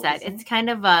sunset. focusing? It's kind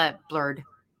of blurred.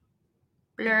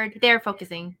 They're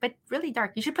focusing, but really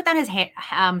dark. You should put down his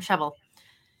shovel.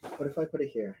 What if I put it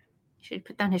here? You should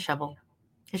put down his shovel.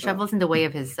 His shovel's in the way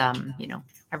of his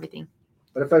everything.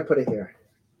 What if I put it here?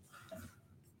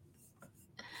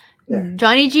 There.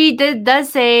 Johnny G does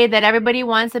say that everybody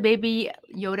wants a baby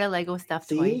Yoda Lego stuffed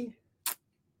toy. See?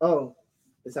 Oh,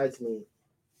 besides me.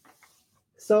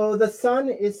 So the sun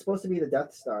is supposed to be the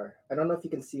Death Star. I don't know if you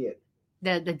can see it.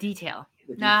 The detail.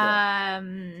 The detail.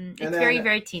 It's very,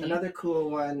 very teeny. Another cool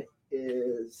one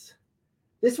is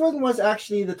this one was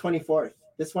actually the 24th.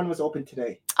 This one was open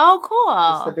today. Oh,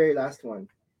 cool. It's the very last one.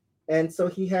 And so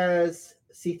he has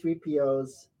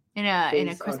C-3PO's in a face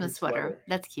on Christmas his sweater.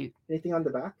 That's cute. Anything on the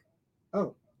back?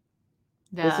 Oh.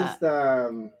 This is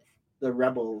the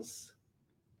Rebels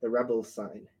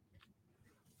sign.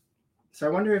 So I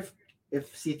wonder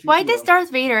if C-3PO. Why does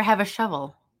Darth Vader have a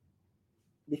shovel?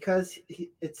 Because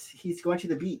he's going to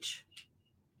the beach.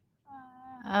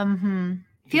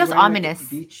 Feels wearing,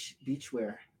 ominous. Like, beach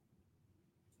wear.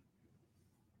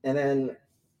 And then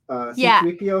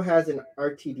C-3PO has an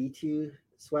R2-D2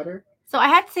 sweater. So I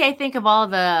have to say, I think of all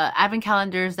the advent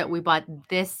calendars that we bought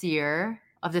this year,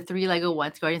 of the 3 Lego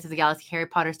ones, Guardians of the Galaxy, Harry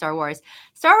Potter, Star Wars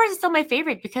is still my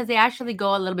favorite because they actually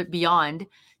go a little bit beyond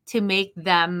to make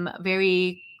them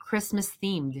very Christmas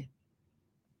themed.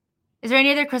 Is there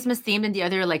any other Christmas themed in the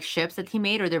other like ships that he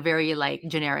made, or they're very like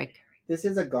generic? This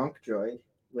is a gonk droid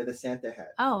with a Santa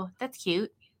hat. Oh, that's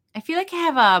cute. I feel like I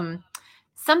have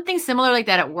something similar like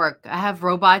that at work. I have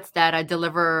robots that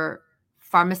deliver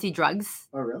pharmacy drugs.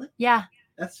 Oh, really? Yeah.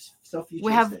 That's so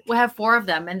futuristic. We have 4 of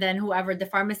them, and then whoever the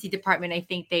pharmacy department, I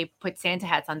think they put Santa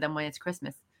hats on them when it's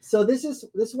Christmas. So this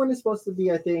one is supposed to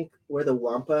be, I think, where the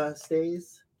Wampa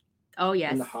stays. Oh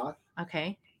yes. In the Hoth.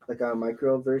 Okay. Like a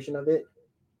micro version of it.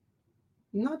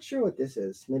 I'm not sure what this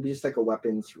is. Maybe just like a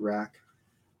weapons rack.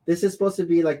 This is supposed to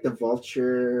be like the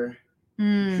Vulture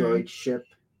droid ship.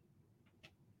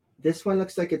 This one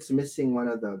looks like it's missing one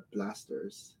of the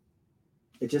blasters.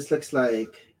 It just looks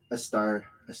like a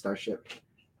starship.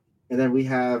 And then we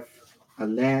have a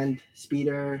land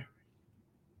speeder.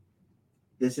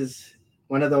 This is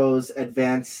one of those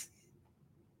advanced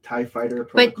TIE fighter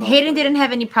protocol. But Hayden didn't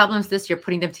have any problems this year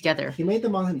putting them together. He made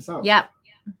them all himself. Yep.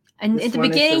 And at the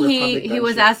beginning, he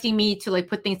was asking me to like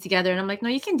put things together, and I'm like, no,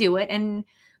 you can do it. And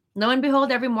lo and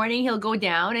behold, every morning he'll go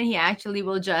down and he actually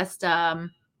will just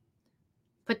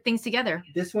put things together.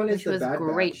 This one is the Bad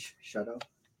Batch shuttle.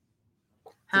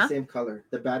 It's the same color.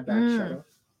 The Bad Batch shuttle.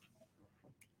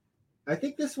 I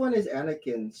think this one is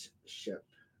Anakin's ship.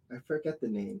 I forget the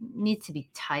name. Needs to be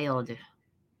tiled.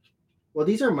 Well,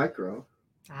 these are micro.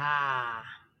 Ah.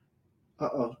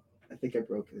 Uh-oh. I think I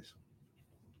broke this.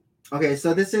 Okay,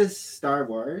 so this is Star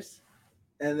Wars.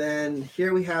 And then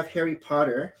here we have Harry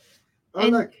Potter. Oh,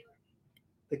 look.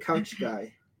 The couch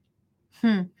guy.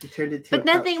 He turned into But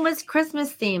nothing was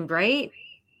Christmas themed, right?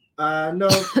 No,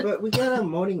 but we got a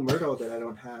Moaning Myrtle that I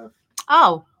don't have.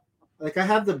 Oh. Like, I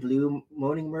have the blue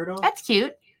Moaning Myrtle. That's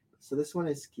cute. So this one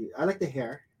is cute. I like the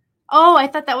hair. Oh, I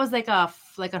thought that was like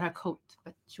on her coat,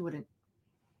 but she wouldn't.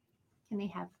 Can they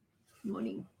have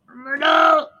Moaning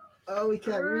Myrtle? Oh, we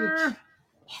can't reach.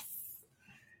 Yes.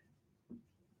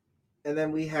 And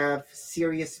then we have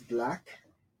Sirius Black.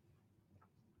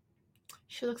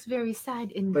 She looks very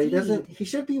sad indeed. But he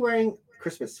should be wearing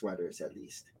Christmas sweaters at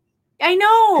least. I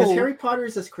know. Because Harry Potter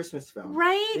is this Christmas film.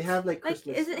 Right? They have like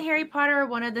Christmas. Isn't Harry Potter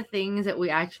one of the things that we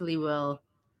actually will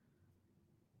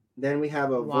Then we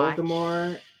have a watch?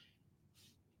 Voldemort.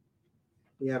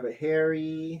 We have a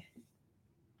Harry.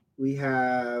 We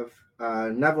have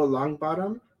Neville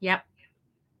Longbottom. Yep.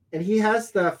 And he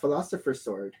has the Philosopher's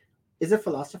Sword. Is it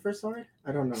Philosopher's Sword?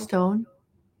 I don't know. Stone?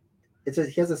 He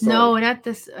has a sword. No, not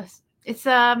this. It's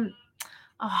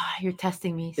you're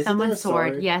testing me. Someone's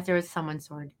sword. Yes, there was someone's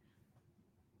sword.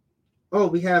 Oh,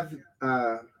 we have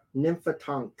Nympha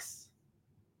Tonks.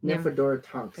 Nymphadora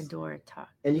Tonks.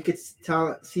 And you could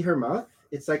see her mouth?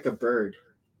 It's like a bird.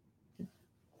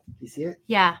 You see it?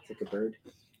 Yeah. It's like a bird.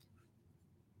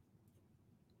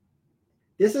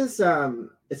 This is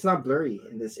it's not blurry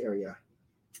in this area.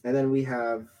 And then we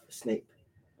have Snape.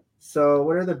 So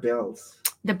what are the bills?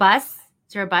 The bus?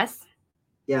 Is there a bus?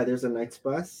 Yeah, there's a Knight's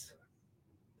bus.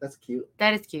 That's cute.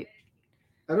 That is cute.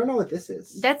 I don't know what this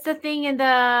is. That's the thing in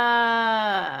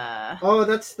the... Oh,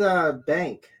 that's the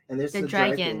bank. And there's the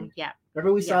dragon. Yeah.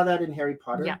 Remember we saw that in Harry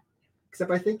Potter? Yeah.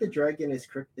 Except I think the dragon is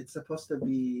it's supposed to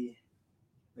be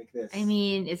like this. I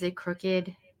mean, is it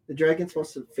crooked? The dragon's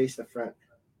supposed to face the front.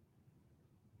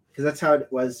 because that's how it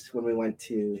was when we went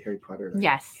to Harry Potter. Land.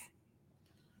 Yes.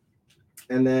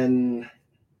 And then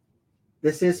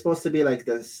this is supposed to be like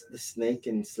the snake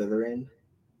in Slytherin.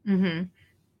 Mm-hmm.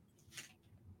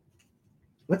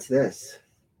 What's this?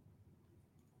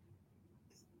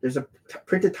 There's a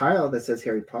printed tile that says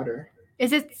Harry Potter.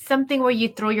 Is it something where you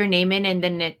throw your name in and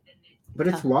then it? But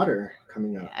it's water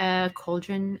coming out.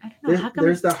 Cauldron. I don't know. How come?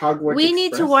 There's the Hogwarts We Express.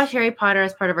 need to watch Harry Potter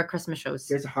as part of our Christmas shows.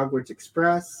 There's a Hogwarts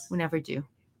Express. We never do.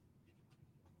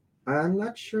 I'm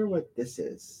not sure what this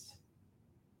is.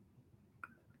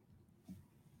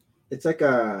 It's like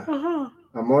a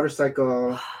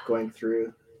motorcycle going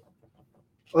through.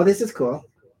 Oh, this is cool.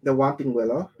 The Whomping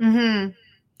Willow. Mm-hmm.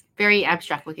 Very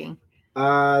abstract looking.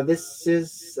 This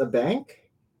is a bank?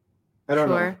 I don't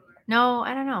know. No,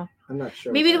 I don't know. I'm not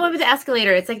sure. Maybe the one with the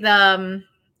escalator. It's like the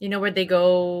where they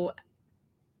go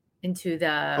into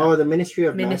the the Ministry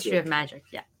of Magic.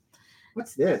 Yeah.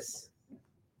 What's this?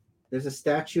 There's a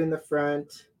statue in the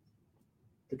front.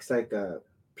 Looks like a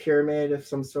pyramid of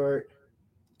some sort.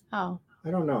 Oh.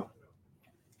 I don't know.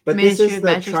 But Ministry this is of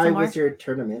the Magic Triwizard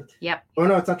Tournament. Yep. Oh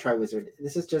no, it's not Triwizard.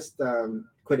 This is just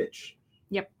Quidditch.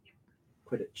 Yep.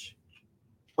 Quidditch.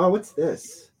 Oh, what's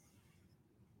this?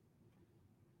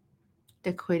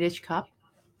 The Quidditch Cup.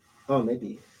 Oh,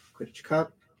 maybe Quidditch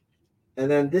Cup. And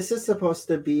then this is supposed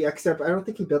to be, except I don't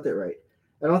think he built it right.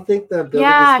 I don't think the building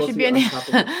is supposed to be on top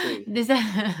of the tree. This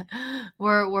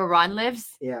where Ron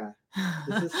lives. Yeah.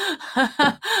 This is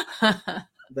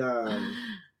the.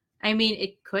 I mean,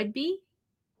 it could be.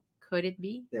 Could it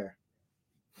be? There.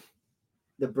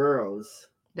 The burrows.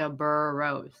 The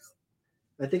burrows.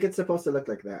 I think it's supposed to look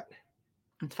like that.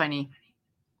 It's funny.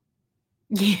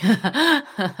 Yeah.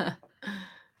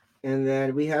 And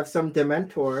then we have some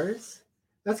Dementors.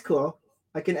 That's cool.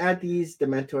 I can add these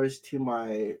Dementors to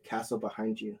my castle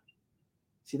behind you.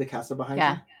 See the castle behind you?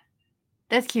 Yeah.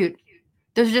 That's cute.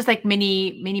 Those are just like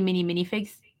mini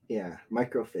figs. Yeah,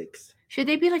 micro figs. Should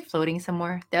they be like floating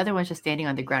somewhere? The other one's just standing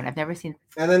on the ground. I've never seen.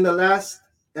 And then the last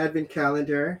Advent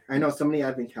calendar. I know so many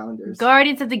Advent calendars.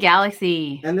 Guardians of the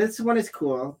Galaxy. And this one is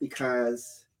cool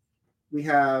because we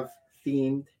have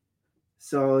themed.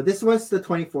 So this was the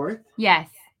 24th. Yes.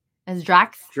 As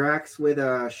Drax. Drax with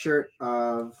a shirt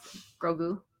of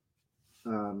Grogu.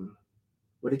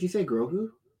 What did you say? Grogu?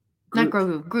 Not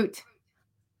Grogu. Groot.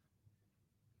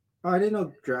 Oh, I didn't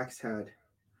know Drax had.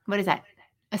 What is that?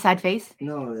 A sad face?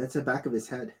 No, that's the back of his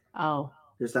head. Oh.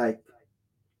 There's like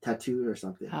tattooed or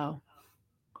something. Oh.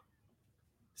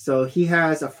 So he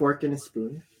has a fork and a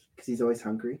spoon because he's always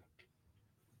hungry.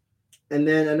 And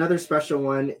then another special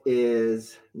one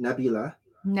is Nebula.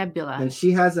 And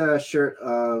she has a shirt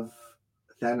of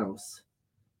Thanos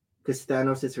because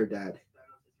Thanos is her dad.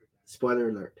 Spoiler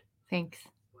alert. Thanks.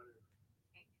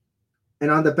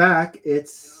 And on the back,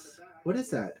 it's, what is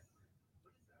that?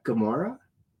 Gamora?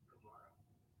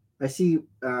 I see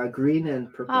green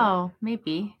and purple. Oh,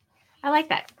 maybe. I like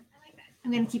that.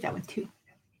 I'm going to keep that one too.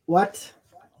 What?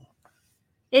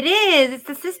 It is. It's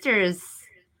the sisters.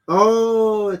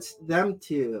 Oh, it's them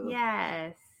two.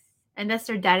 Yes. And that's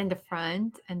their dad in the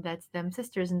front, and that's them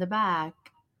sisters in the back.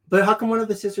 But how come one of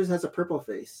the sisters has a purple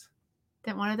face?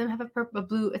 Then one of them have a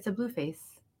blue. It's a blue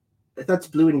face. I thought it's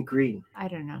blue and green. I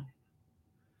don't know.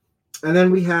 And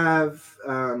then we have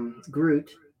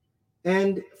Groot.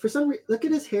 And for some reason, look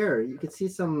at his hair. You can see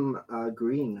some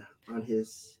green on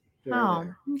his hair. Oh,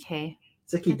 there. okay.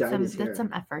 It's like he dyed his hair. That's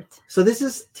some effort. So this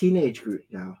is teenage Groot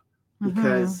now.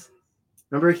 Because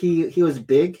remember he was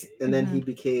big and then he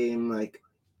became like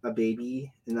a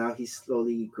baby and now he's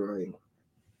slowly growing.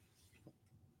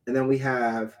 And then we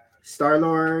have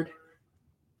Star-Lord.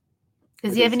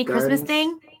 Does he have any Christmas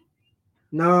thing?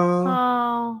 No.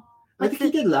 Oh. I think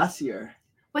he did last year.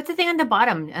 What's the thing on the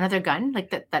bottom? Another gun? Like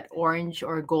that orange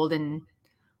or golden.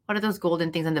 What are those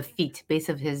golden things on the feet, base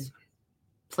of his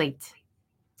plate?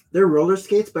 They're roller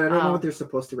skates, but I don't know what they're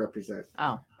supposed to represent.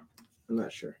 Oh. I'm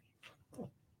not sure.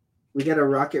 We get a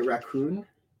Rocket Raccoon.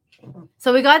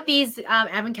 So we got these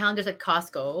advent calendars at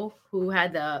Costco, who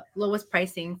had the lowest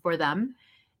pricing for them.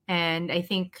 And I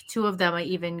think 2 of them I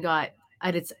even got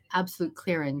at its absolute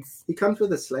clearance. He comes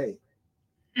with a sleigh.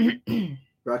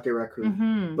 Rocket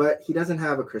Raccoon. But he doesn't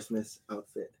have a Christmas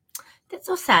outfit. That's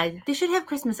so sad. They should have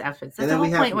Christmas outfits. That's the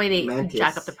whole point why they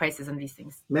jack up the prices on these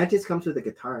things. Mantis comes with a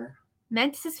guitar.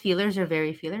 Mantis's feelers are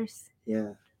very feelers.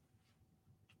 Yeah.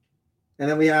 And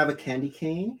then we have a candy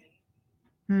cane.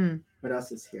 What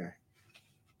else is here?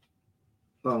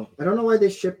 Oh, I don't know why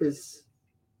this ship is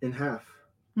in half.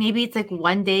 Maybe it's like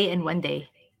one day and one day.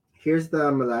 Here's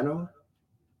the Milano.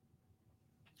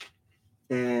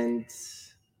 And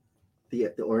the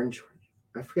orange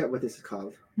one. I forget what this is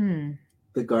called.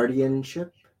 the Guardian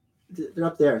ship. They're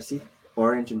up there. See,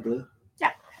 orange and blue.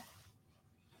 Yeah.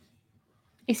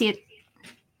 I see it.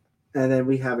 And then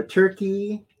we have a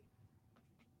turkey.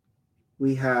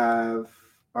 We have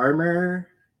armor.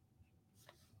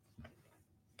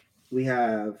 We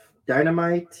have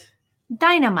dynamite.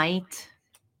 Dynamite.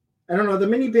 I don't know. The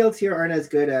mini builds here aren't as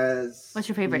good as What's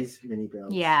your favorite? these mini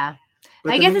builds. Yeah.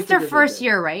 But I the guess mini it's their figures are first good.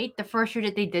 year, right? The first year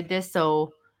that they did this,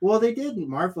 so Well, they did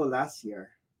Marvel last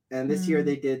year, and this year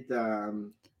they did the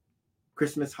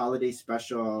Christmas holiday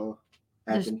special.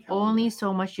 there's Advent calendar. only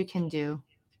so much you can do.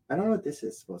 I don't know what this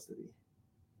is supposed to be.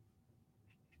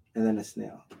 And then a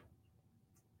snail.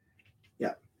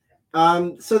 Yeah.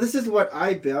 So this is what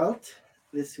I built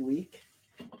this week,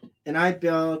 and I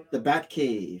built the Bat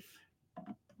Cave.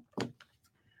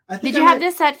 Did you have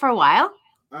this set for a while?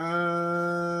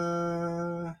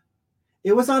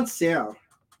 It was on sale.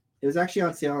 It was actually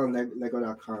on sale on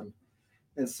Lego.com.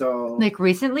 And so Like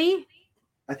recently?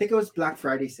 I think it was Black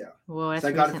Friday sale. Whoa, that's So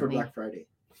I got it for recently. Black Friday.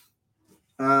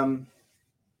 I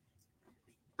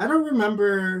don't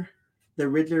remember the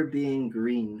Riddler being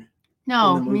green,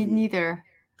 No, in the me movie. neither.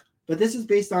 but this is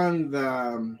based on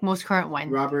the Most current one.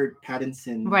 Robert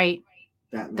Pattinson Right.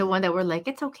 Batman. The one that we're like,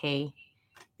 it's okay.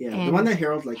 Yeah, the and one that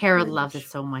Harold liked. Harold very loves much. it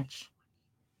so much.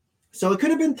 So it could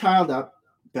have been tiled up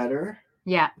better,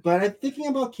 Yeah. but I'm thinking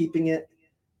about keeping it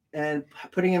and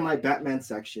putting it in my Batman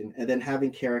section, and then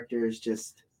having characters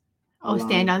just. Oh, along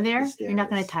stand on the there? You're not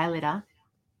going to stairs. tile it, huh?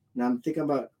 Now I'm thinking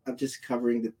about. I'm just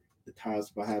covering the tiles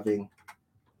by having.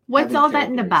 What's Having all that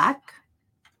in the characters. back?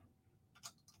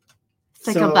 It's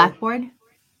like a So- blackboard.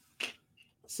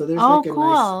 So there's Oh, like a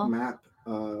cool. nice map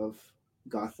of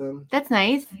Gotham. That's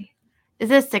nice.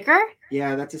 Is it a sticker?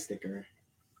 Yeah, that's a sticker.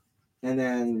 And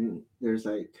then there's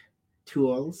like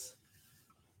tools.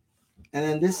 And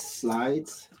then this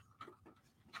slides.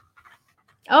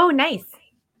 Oh, nice.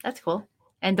 That's cool.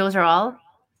 And those are all?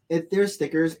 There's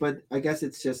stickers, but I guess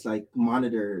it's just like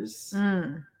monitors.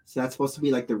 Mm. So that's supposed to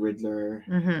be like the Riddler.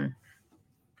 Mm-hmm.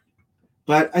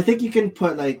 But I think you can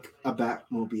put like a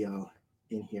Batmobile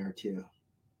in here too.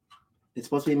 It's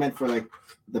supposed to be meant for like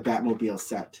the Batmobile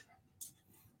set.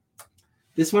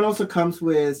 This one also comes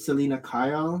with Selena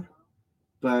Kyle,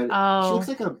 but she Oh, looks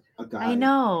like a guy. I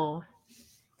know.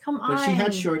 Come on. But she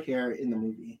had short hair in the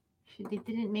movie. They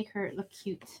didn't make her look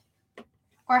cute.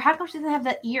 Or how come she doesn't have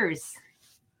the ears?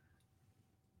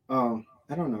 Oh,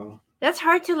 I don't know. That's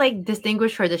hard to like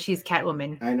distinguish her that she's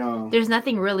Catwoman. I know. There's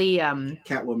nothing really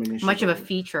Catwoman. much of a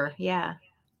feature. Yeah.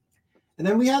 And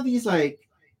then we have these like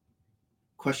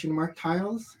question mark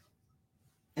tiles.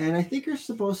 And I think you're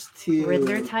supposed to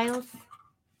Riddler tiles.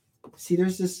 see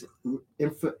there's this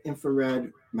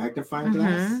infrared magnifying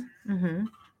glass. Mm-hmm.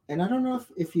 And I don't know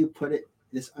if you put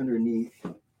this underneath,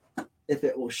 if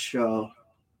it will show.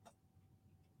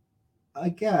 I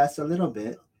guess a little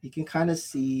bit. You can kind of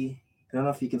see. I don't know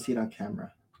if you can see it on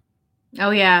camera. Oh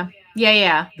yeah.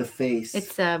 Yeah. The face.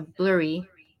 It's blurry.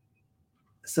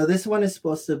 So this one is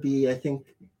supposed to be, I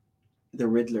think, the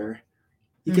Riddler.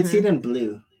 You can see it in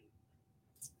blue.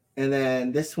 And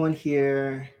then this one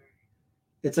here,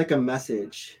 it's like a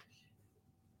message.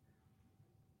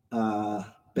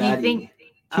 Baddie.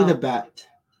 To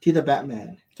the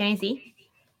Batman. Can I see?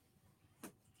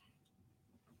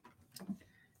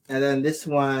 And then this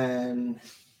one,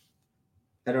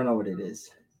 I don't know what it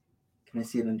is. Can I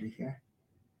see it under here?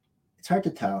 It's hard to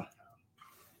tell.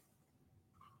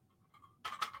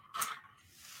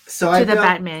 So I To the built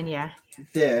Batman, yeah.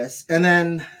 this, and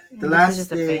then the This is last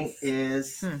just a thing face.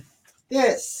 is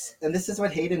this, and this is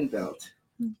what Hayden built.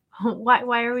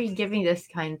 Why are we giving this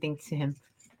kind of thing to him?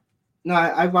 No,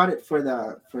 I bought it for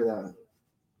the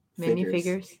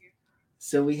Minifigures?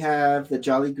 So we have the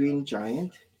Jolly Green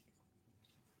Giant.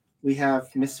 We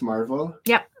have Miss Marvel.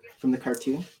 Yep. From the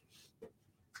cartoon.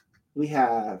 We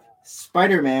have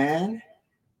Spider-Man.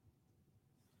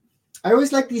 I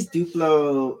always like these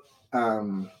Duplo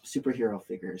superhero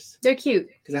figures They're cute.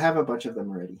 because I have a bunch of them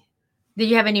already. Did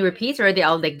you have any repeats or are they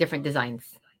all like different designs?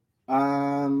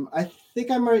 I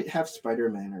think I might have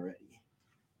Spider-Man already,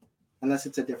 unless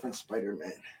it's a different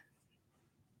Spider-Man.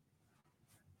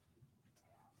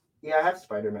 Yeah, I have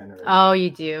Spider-Man already. Oh,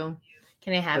 you do.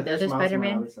 Can I have But the there's other Miles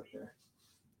Spider-Man? Morales up there.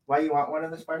 Why you want one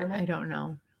of the I Spider-Man? don't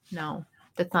know. No,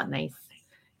 that's not nice.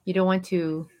 You don't want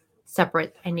to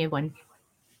separate anyone.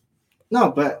 No,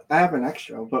 but I have an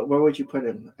extra. But where would you put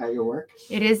him? At your work?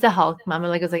 It is the Hulk. Mama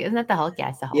like was like, isn't that the Hulk? Yeah,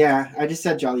 it's the Hulk. Yeah, I just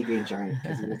said Jolly Green Giant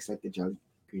because he looks like the Jolly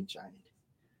Green Giant.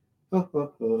 Oh,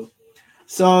 oh, oh.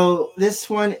 So this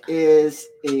one is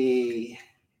a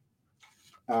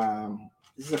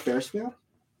this is a Ferris wheel.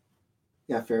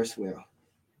 Yeah, Ferris wheel.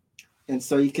 And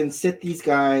so you can sit these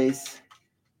guys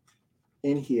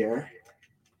in here.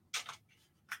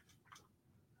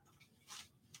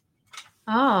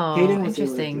 Oh, Hayden was able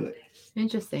to do interesting. it.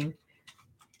 Interesting.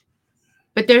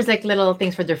 But there's like little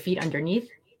things for their feet underneath.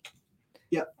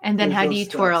 Yep. And then There's how do those you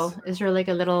steps. twirl? Is there like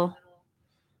a little?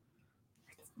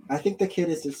 I think the kid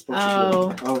is just supposed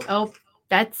Oh, to do it. oh,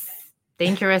 that's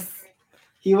dangerous.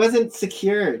 He wasn't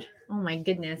secured. Oh my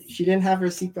goodness. She didn't have her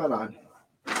seatbelt on.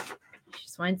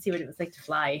 Just wanted to see what it was like to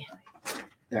fly.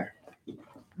 There.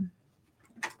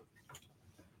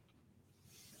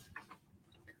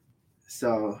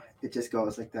 So it just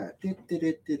goes like that.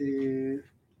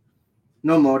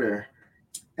 No motor.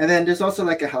 And then there's also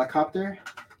like a helicopter.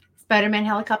 Spider-Man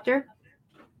helicopter?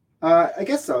 I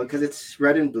guess so, because it's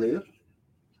red and blue.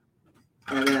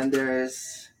 And then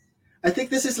there's, I think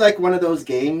this is like one of those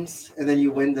games, and then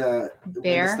you win the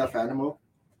stuffed animal.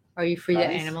 Or you free the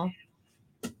Prize. animal?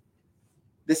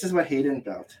 This is what Hayden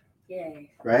built. Yeah.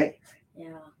 Right?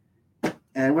 Yeah.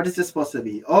 And what is this supposed to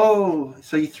be? Oh,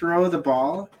 so you throw the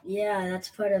ball Yeah, that's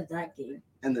part of that game.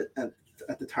 and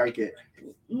at the target.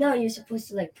 No, you're supposed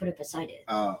to like put it beside it.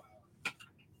 Oh.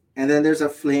 And then there's a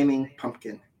flaming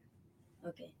pumpkin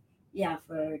Okay. Yeah,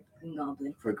 for Green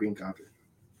Goblin. for Green Goblin.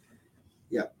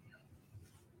 Yep.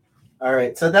 All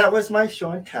right. So that was my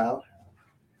show and tell.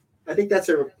 I think that's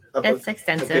a That's good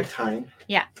extensive. time.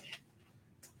 Yeah.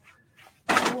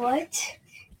 What?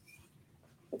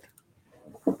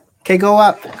 Okay, go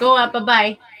up. Go up.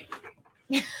 Bye-bye.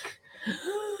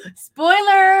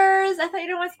 Spoilers! I thought you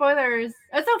didn't want spoilers.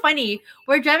 That's so funny.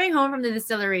 We're driving home from the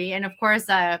distillery, and of course,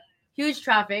 huge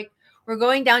traffic. We're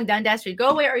going down Dundas Street. Go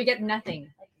away, or you get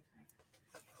nothing.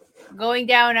 Going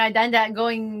down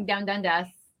Dundas,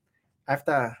 I have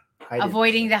to hide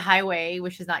avoiding the highway,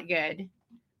 which is not good.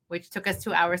 Which took us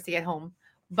 2 hours to get home.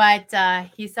 But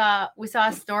we saw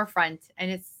a storefront, and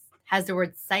it has the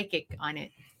word psychic on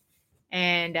it.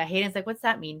 And Hayden's like, "What's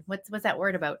that mean? What's that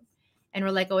word about?" And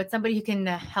we're like, "Oh, it's somebody who can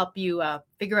help you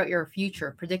figure out your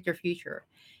future, predict your future."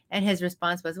 And his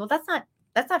response was, "Well, that's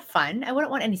not fun. I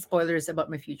wouldn't want any spoilers about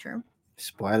my future."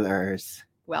 Spoilers.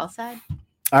 Well said.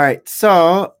 All right.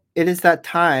 So it is that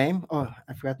time. Oh,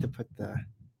 I forgot to put the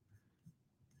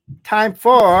time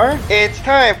for. It's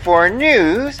time for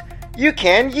news you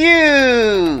can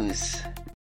use.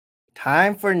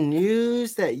 Time for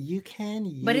news that you can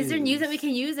use. But is there news that we can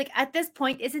use? Like at this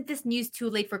point, isn't this news too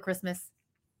late for Christmas?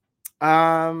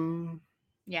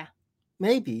 Yeah.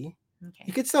 Maybe. Okay.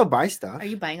 You could still buy stuff. Are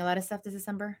you buying a lot of stuff this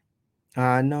December?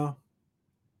 No.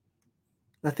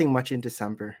 Nothing much in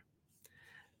December.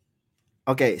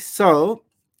 Okay, so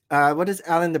what does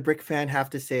Alan the Brick Fan have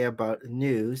to say about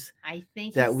news I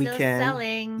think that he's we still can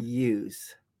selling.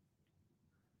 use?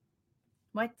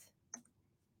 What?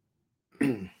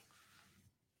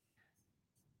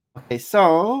 Okay,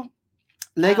 so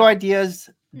Lego Ideas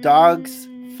Dogs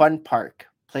Fun Park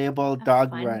Playable Dog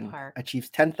fun Run park. achieves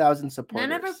 10,000 supporters.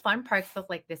 None of our fun parks look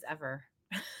like this ever.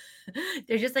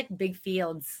 They're just like big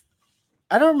fields.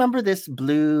 I don't remember this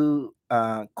blue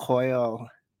coil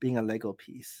being a Lego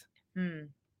piece.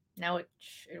 Now it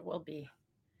will be.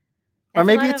 Or That's a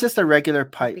maybe lot it's of just a regular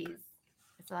pipe. puppies.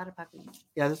 It's a lot of puppies.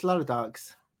 Yeah, there's a lot of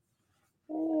dogs.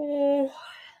 Oh.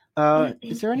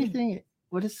 Is there anything?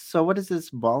 What is this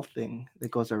ball thing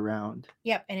that goes around?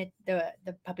 Yep, and the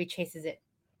puppy chases it.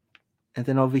 And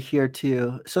then over here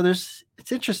too. So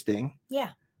it's interesting.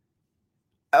 Yeah.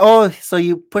 Oh, so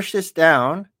you push this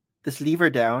lever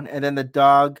down, and then the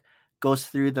dog goes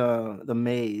through the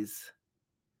maze.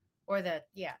 Or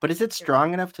But is it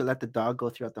strong enough to let the dog go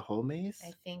throughout the whole maze?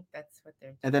 I think that's what they're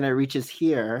doing. And then it reaches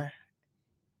here.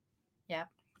 Yeah.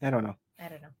 I don't know.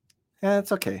 Yeah,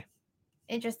 it's okay.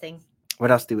 interesting. What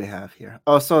else do we have here?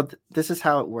 Oh, so this is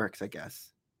how it works, I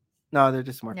guess. No, they're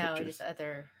just more No, pictures. just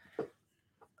other.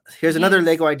 Here's another Yes.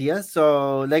 Lego idea.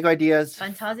 So Lego Ideas.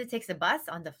 Fantazi takes a bus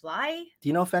on the fly? Do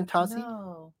you know Fantazi?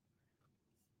 No.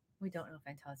 We don't know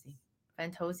Fantazi.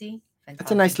 Fantozi?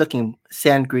 That's a nice looking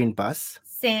sand green bus.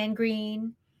 Sand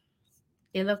green.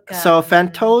 They look. So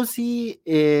Fantozi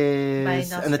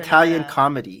is an Italian Nostronata.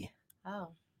 comedy. Oh.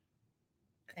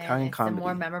 Italian and it's comedy. the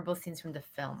more memorable scenes from the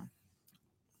film.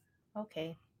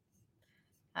 Okay.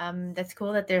 That's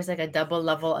cool that there's like a double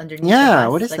level underneath. Yeah, the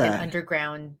bus, what is like that? an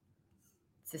underground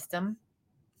system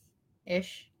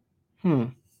ish.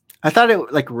 I thought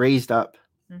it like raised up.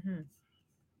 Mm-hmm.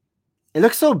 It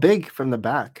looks so big from the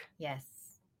back. Yes.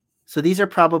 So these are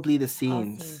probably the All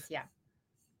scenes. yeah.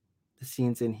 The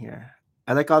scenes in here.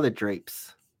 I like all the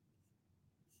drapes.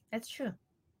 That's true.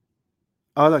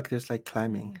 Oh, look, there's like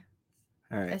climbing.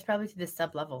 All right. That's probably to the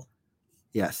sub level.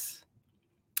 Yes.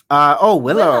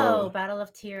 Willow. Battle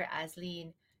of Tyr,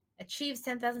 Asleen. achieves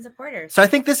 10,000 supporters. So I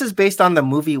think this is based on the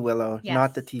movie Willow, Yes,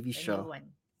 not the TV new show. one.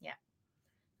 Yeah.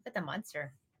 Look at the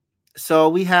monster. So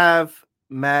we have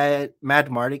Mad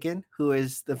Mardigan, who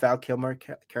is the Val Kilmer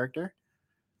character.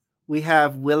 We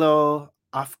have Willow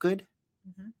Offgood.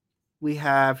 Mm-hmm. We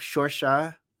have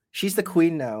Shorsha. She's the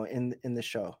queen now in the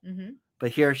show, Mm-hmm.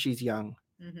 but here she's young.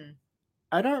 Mm-hmm.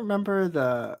 I don't remember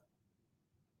the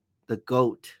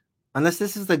goat, unless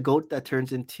this is the goat that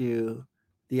turns into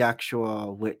the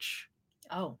actual witch.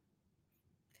 Oh,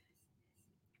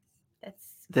 that's.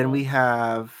 Then cool. we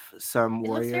have some It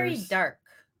warriors. looks very dark.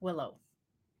 Willow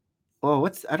Oh,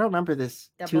 I don't remember this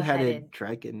two-headed Double-headed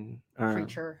dragon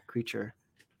creature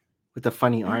with the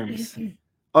funny arms.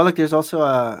 Oh, look, there's also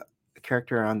a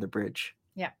character on the bridge.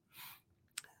 Yeah.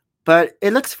 But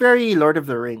it looks very Lord of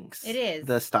the Rings. It is.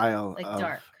 The style Like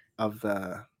dark. of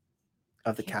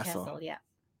the castle. Yeah.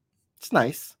 It's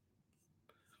nice.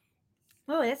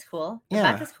 Oh, that's cool. The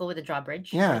Yeah. back is cool with the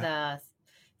drawbridge. Yeah. For the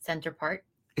center part.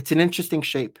 It's an interesting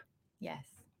shape. Yes.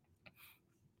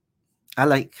 I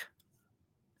like.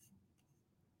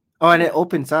 Oh, and it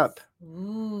opens up.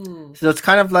 Ooh. So it's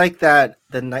kind of like the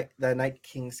Night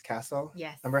King's castle.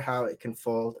 Yes. Remember how it can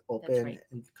fold open right.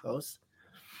 and close?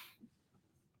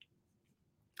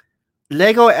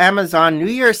 Lego Amazon New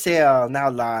Year sale now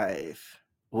live.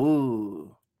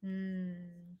 Ooh.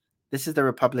 This is the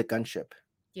Republic gunship.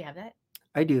 Do you have that?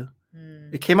 I do.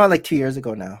 It came out like 2 years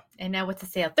ago now. And now what's the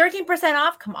sale? 13%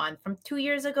 off? Come on. From 2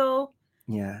 years ago?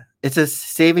 Yeah. It's a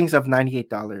savings of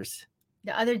 $98.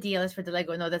 The other deal is for the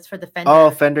Lego. No, that's for the Fender. Oh,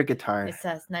 Fender guitar. It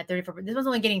says not 34. This one's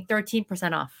only getting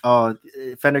 13% off. Oh,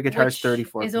 Fender guitar is which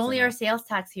 34%. is only our sales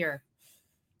tax here.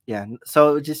 Yeah. So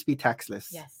it would just be taxless.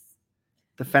 Yes.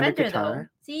 The Fender Though.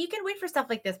 guitar. See, you can wait for stuff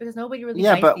like this because nobody really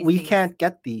Yeah, buys but these we things. can't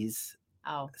get these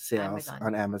sales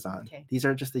on Amazon. Okay. These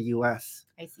are just the US.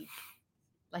 I see.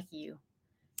 Lucky you.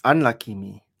 Unlucky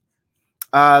me.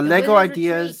 Lego Wizard's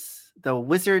ideas. The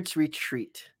Wizard's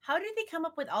Retreat. How did they come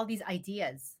up with all these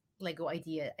ideas? Lego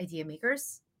idea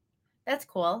makers. That's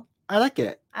cool. I like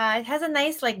it. It has a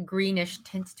nice like greenish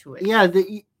tint to it. Yeah,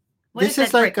 What this is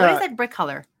is like brick? What is that brick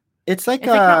color? It's like It's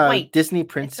like not a white. Disney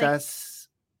princess.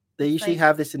 They usually like-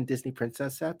 have this in Disney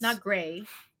princess sets. Not gray.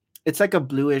 It's like a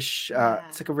bluish. Yeah.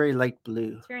 It's like a very light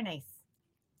blue, It's very nice.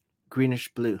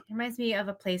 greenish blue. It reminds me of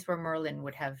a place where Merlin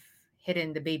would have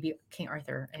hidden the baby King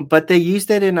Arthur. And But they used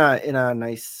it in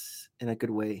a good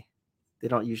way. They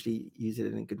don't usually use it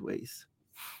in good ways.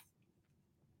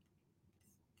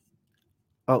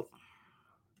 Oh,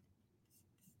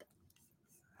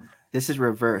 this is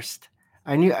reversed.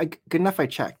 Good enough. I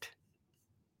checked.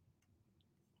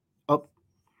 Oh,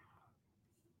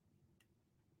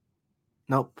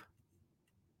 nope.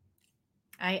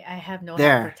 I have no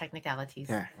There. help for technicalities.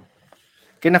 There.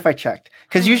 Good enough. I checked.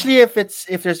 Because usually, if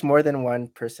there's more than one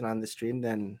person on the stream,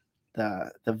 then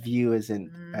the view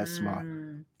isn't as small.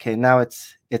 Okay, now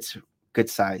it's good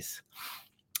size.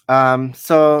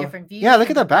 So Different views. yeah, look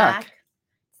from at the back.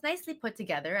 It's nicely put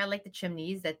together. I like the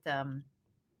chimneys that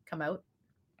come out.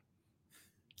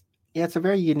 Yeah, it's a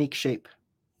very unique shape,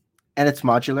 and it's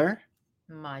modular.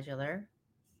 Modular.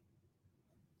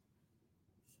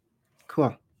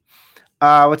 Cool.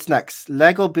 What's next?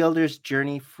 Lego Builders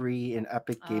Journey free in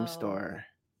Epic Game Oh. Store.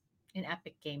 In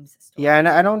Epic Games Store. Yeah, and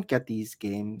I don't get these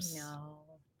games. No.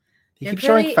 They They're keep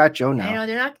showing clearly- Fat Joe I now. know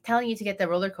they're not telling you to get the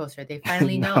roller coaster. They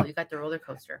finally No. know you got the roller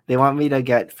coaster. They want me to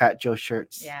get Fat Joe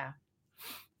shirts. Yeah.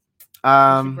 Should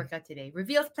Um. work out today.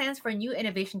 Reveals plans for a new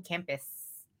innovation campus.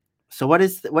 So what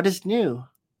is new?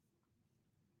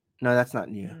 No, that's not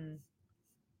new. Mm,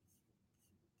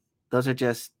 Those are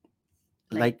just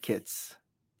light Lights. kits.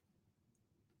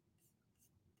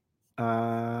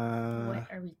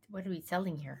 what are we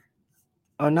selling here?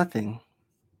 Oh, nothing.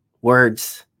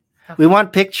 Words. Okay. We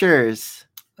want pictures.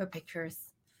 Or pictures.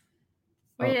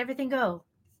 Where Oh. did everything go?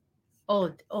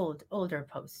 Older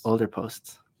posts. Older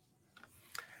posts.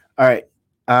 All right.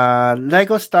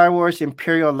 Lego Star Wars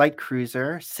Imperial Light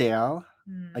Cruiser sale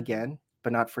Hmm. again,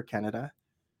 but not for Canada.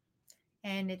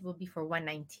 And it will be for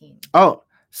 $119. Oh,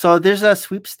 so there's a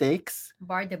sweepstakes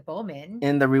Bar de Bowman.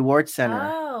 in the reward center.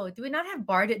 Oh, do we not have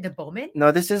Bar de Bowman?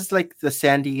 No, this is like the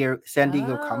San Diego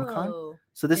Comic Con. Oh,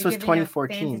 So this they're was giving our fans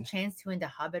 2014. a chance to win the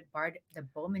Hobbit Bar de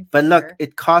Bowman. But look, figure.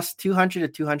 it costs $200 to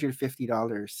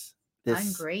 $250. This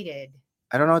Ungraded.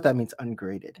 I don't know what that means.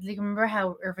 Ungraded. Like, remember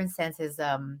how Errvin sends his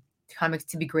comics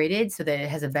to be graded so that it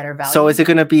has a better value? So is it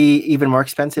going to be even more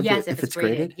expensive Yes, if it's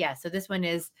graded? Yeah, so this one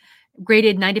is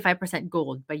graded 95%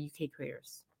 gold by UK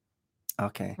creators.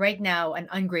 Okay. Right now, an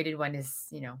ungraded one is,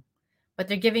 but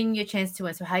they're giving you a chance to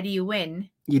win. So how do you win?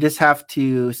 You just have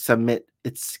to submit.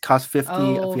 It's cost 50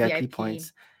 Oh, VIP VIP.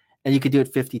 points. and you could do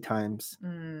it 50 times.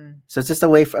 Mm. So it's just a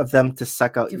way of them to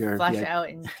suck out To your flush VIP. out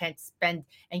and you can't spend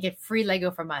and get free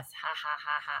Lego from us. Ha ha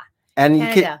ha ha. And you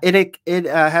Canada. it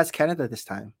has Canada this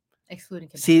time. Excluding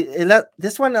Quebec. See,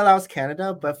 this one allows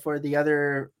Canada, but for the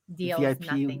other Deals, VIP,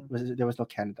 nothing. there was no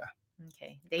Canada.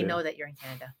 Okay. They Boom. know that you're in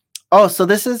Canada. Oh, so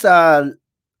this is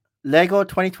Lego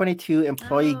 2022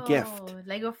 employee gift.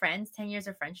 Lego Friends, 10 years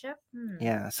of friendship.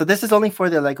 Yeah. So this is only for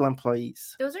the Lego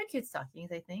employees. Those are cute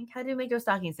stockings, I think. How do you make those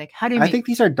stockings? Like, how do you I think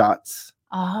these are dots.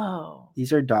 Oh.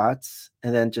 These are dots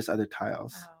and then just other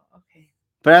tiles. Oh, okay.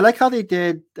 But I like how they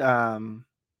did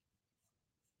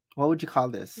what would you call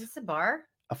this? Is this a bar?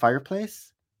 A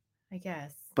fireplace? I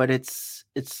guess. But it's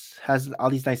has all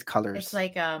these nice colors. It's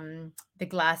like the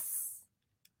glass.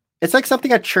 It's like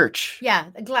something at church. Yeah,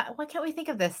 the glass. Why can't we think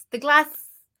of this? The glass.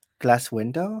 Glass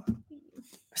window?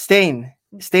 Stained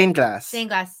glass. Stained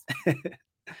glass.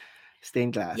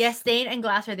 Stained glass. Yes, stain and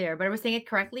glass are there, but are we saying it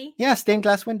correctly? Yeah, stained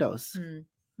glass windows.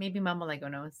 Maybe Mama Lego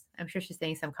knows. I'm sure she's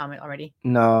saying some comment already.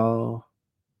 No.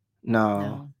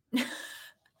 Where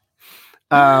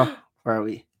are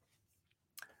we?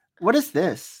 What is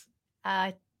this?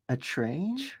 A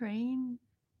train? Train.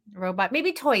 Robot.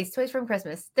 Maybe toys. Toys from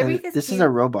Christmas. The wreath is this cute. is a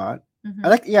robot. Mm-hmm. I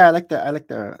like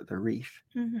the wreath.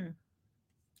 Mm-hmm.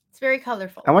 It's very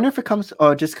colorful. I wonder if it comes.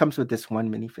 Oh, it just comes with this one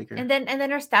minifigure. And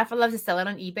then our staff loves to sell it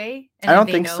on eBay. And I don't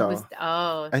they think know so.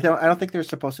 Oh. I don't think they're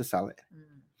supposed to sell it.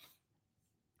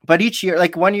 But each year,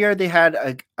 like one year, they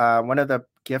had one of the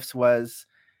gifts was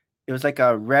it was like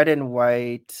a red and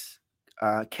white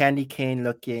candy cane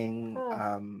looking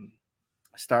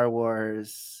Star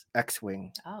Wars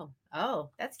X-wing. Oh,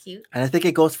 that's cute. And I think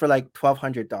it goes for like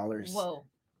 $1,200. Whoa!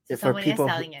 For people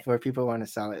who want to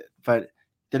sell it, but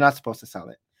they're not supposed to sell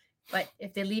it. But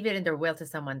if they leave it in their will to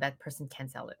someone, that person can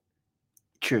sell it.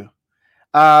 True.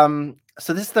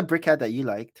 So this is the brick head that you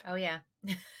liked. Oh yeah.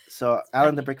 So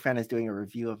Alan the Brick Fan is doing a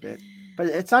review of it, but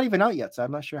it's not even out yet, so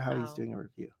I'm not sure how he's doing a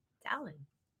review. It's Alan.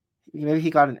 Maybe he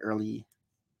got an early.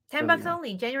 $10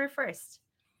 only, January 1st.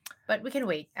 But we can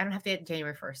wait. I don't have to get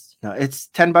January 1st. No, it's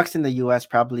 $10 in the US,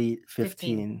 probably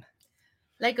 15.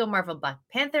 Lego Marvel Black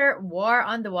Panther War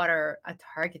on the Water, a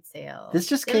Target sale. This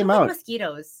just They came look out. like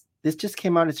mosquitoes. This just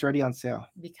came out. It's already on sale.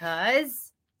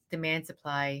 Because demand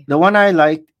supply. The one I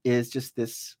liked is just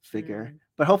this figure,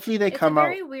 but hopefully they come out.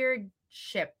 It's a very weird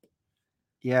ship.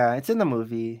 Yeah, it's in the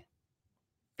movie.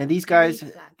 And these guys,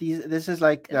 this is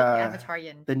like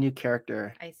the new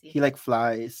character. I see. He like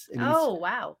flies. And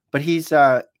wow. But he's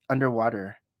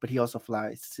underwater, but he also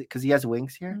flies because he has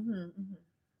wings here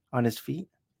on his feet.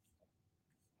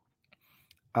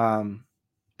 But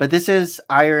this is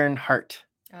Iron Heart.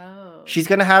 Oh. She's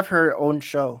gonna have her own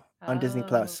show on Disney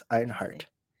Plus, Iron Heart.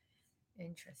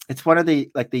 Interesting. It's one of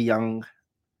the young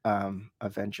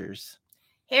Avengers.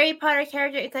 Harry Potter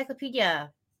character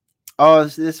encyclopedia. Oh,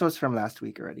 this was from last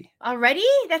week already. Already?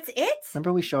 That's it?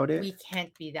 Remember we showed it? We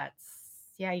can't be that.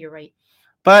 Yeah, you're right.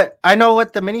 But I know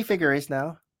what the minifigure is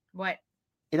now. What?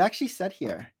 It actually said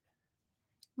here.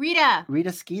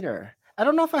 Rita Skeeter. I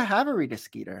don't know if I have a Rita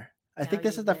Skeeter. I think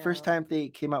this is the first time they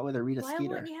came out with a Rita Skeeter. Why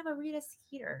wouldn't you have a Rita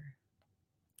Skeeter?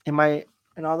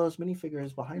 In all those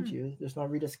minifigures behind you, there's no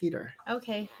Rita Skeeter.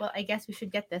 Okay, well, I guess we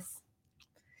should get this.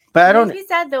 But I don't. It makes me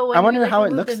sad though. When I wonder you, how it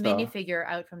move looks the though. minifigure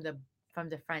out from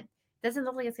the front. Doesn't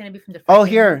look like it's gonna be from the front. Oh,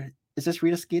 here is this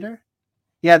Rita Skeeter?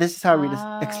 Yeah, this is how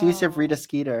exclusive Rita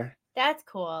Skeeter. That's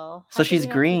cool. So she's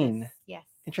green. Yes.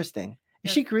 Interesting.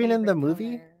 Is she green in the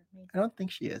movie? I don't think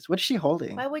she is. What is she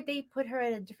holding? Why would they put her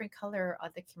at a different color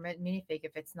on the minifig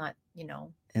if it's not,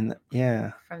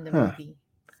 from the movie?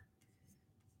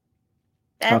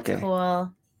 That's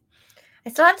cool. I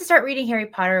still have to start reading Harry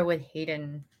Potter with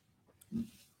Hayden.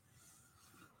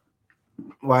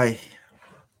 Why?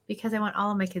 Because I want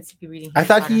all of my kids to be reading. I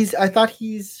thought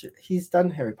he's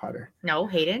done Harry Potter. No,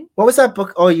 Hayden. What was that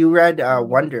book? Oh, you read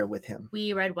Wonder with him.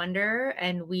 We read Wonder,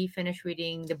 and we finished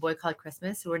reading The Boy Called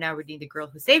Christmas. So we're now reading The Girl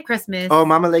Who Saved Christmas. Oh,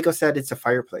 Mama Lego said it's a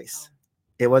fireplace.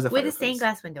 It was a with fireplace. a stained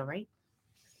glass window, right?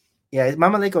 Yeah,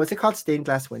 Mama Lego. Is it called stained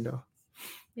glass window?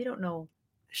 We don't know.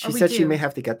 She said she may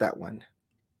have to get that one.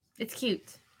 It's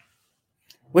cute.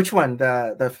 Which one?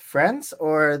 The Friends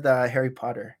or the Harry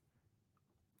Potter?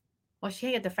 Well, she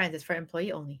can't get the Friends. It's for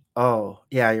employee only. Oh,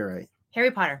 yeah, you're right. Harry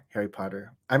Potter. Harry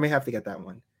Potter. I may have to get that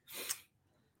one.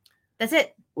 That's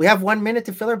it. We have 1 minute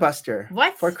to filibuster.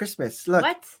 What? For Christmas. Look.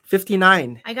 What?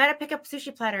 59. I gotta pick up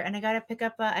sushi platter, and I gotta pick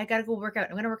up. I gotta go work out.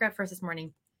 I'm gonna work out first this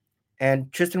morning.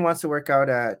 And Tristan wants to work out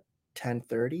at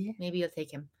 10:30. Maybe you'll take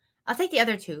him. I'll take the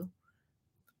other two.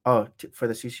 Oh, for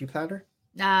the sushi platter?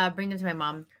 Bring them to my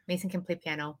mom. Mason can play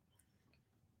piano.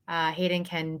 Hayden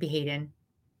can be Hayden.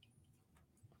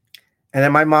 And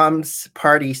then my mom's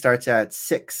party starts at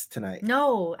 6 tonight.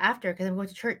 No, after, because I'm going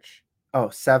to church. Oh,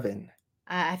 7.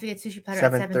 I have to get sushi platter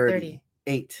at 7:30.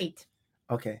 8. 8.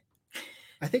 Okay.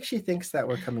 I think she thinks that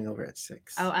we're coming over at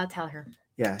 6. Oh, I'll tell her.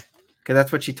 Yeah, because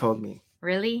that's what she told me.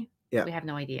 Really? Yeah. We have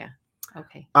no idea.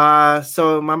 Okay.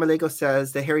 So Mama Lego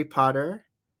says the Harry Potter.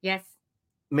 Yes.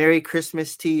 Merry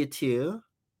Christmas to you too.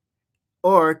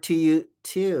 Or to you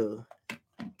too.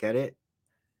 Get it?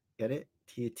 Get it?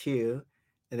 To you too.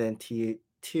 And then to you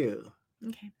too.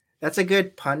 Okay. That's a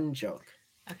good pun joke.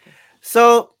 Okay.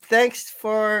 So thanks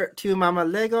to Mama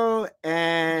Lego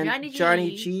and Johnny Johnny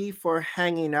G. G for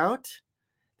hanging out.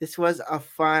 This was a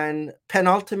fun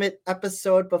penultimate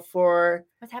episode before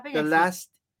What's happening the next last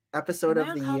episode week? Am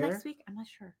I of on the call year. next week? I'm not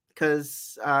sure.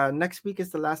 Because next week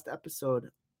is the last episode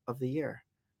of the year.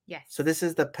 Yes. So this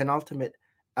is the penultimate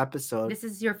episode. This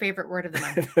is your favorite word of the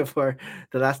month. For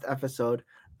the last episode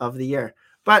of the year.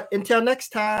 But until next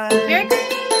time.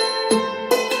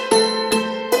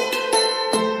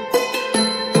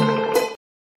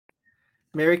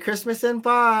 Merry Christmas and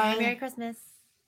bye. Merry Christmas.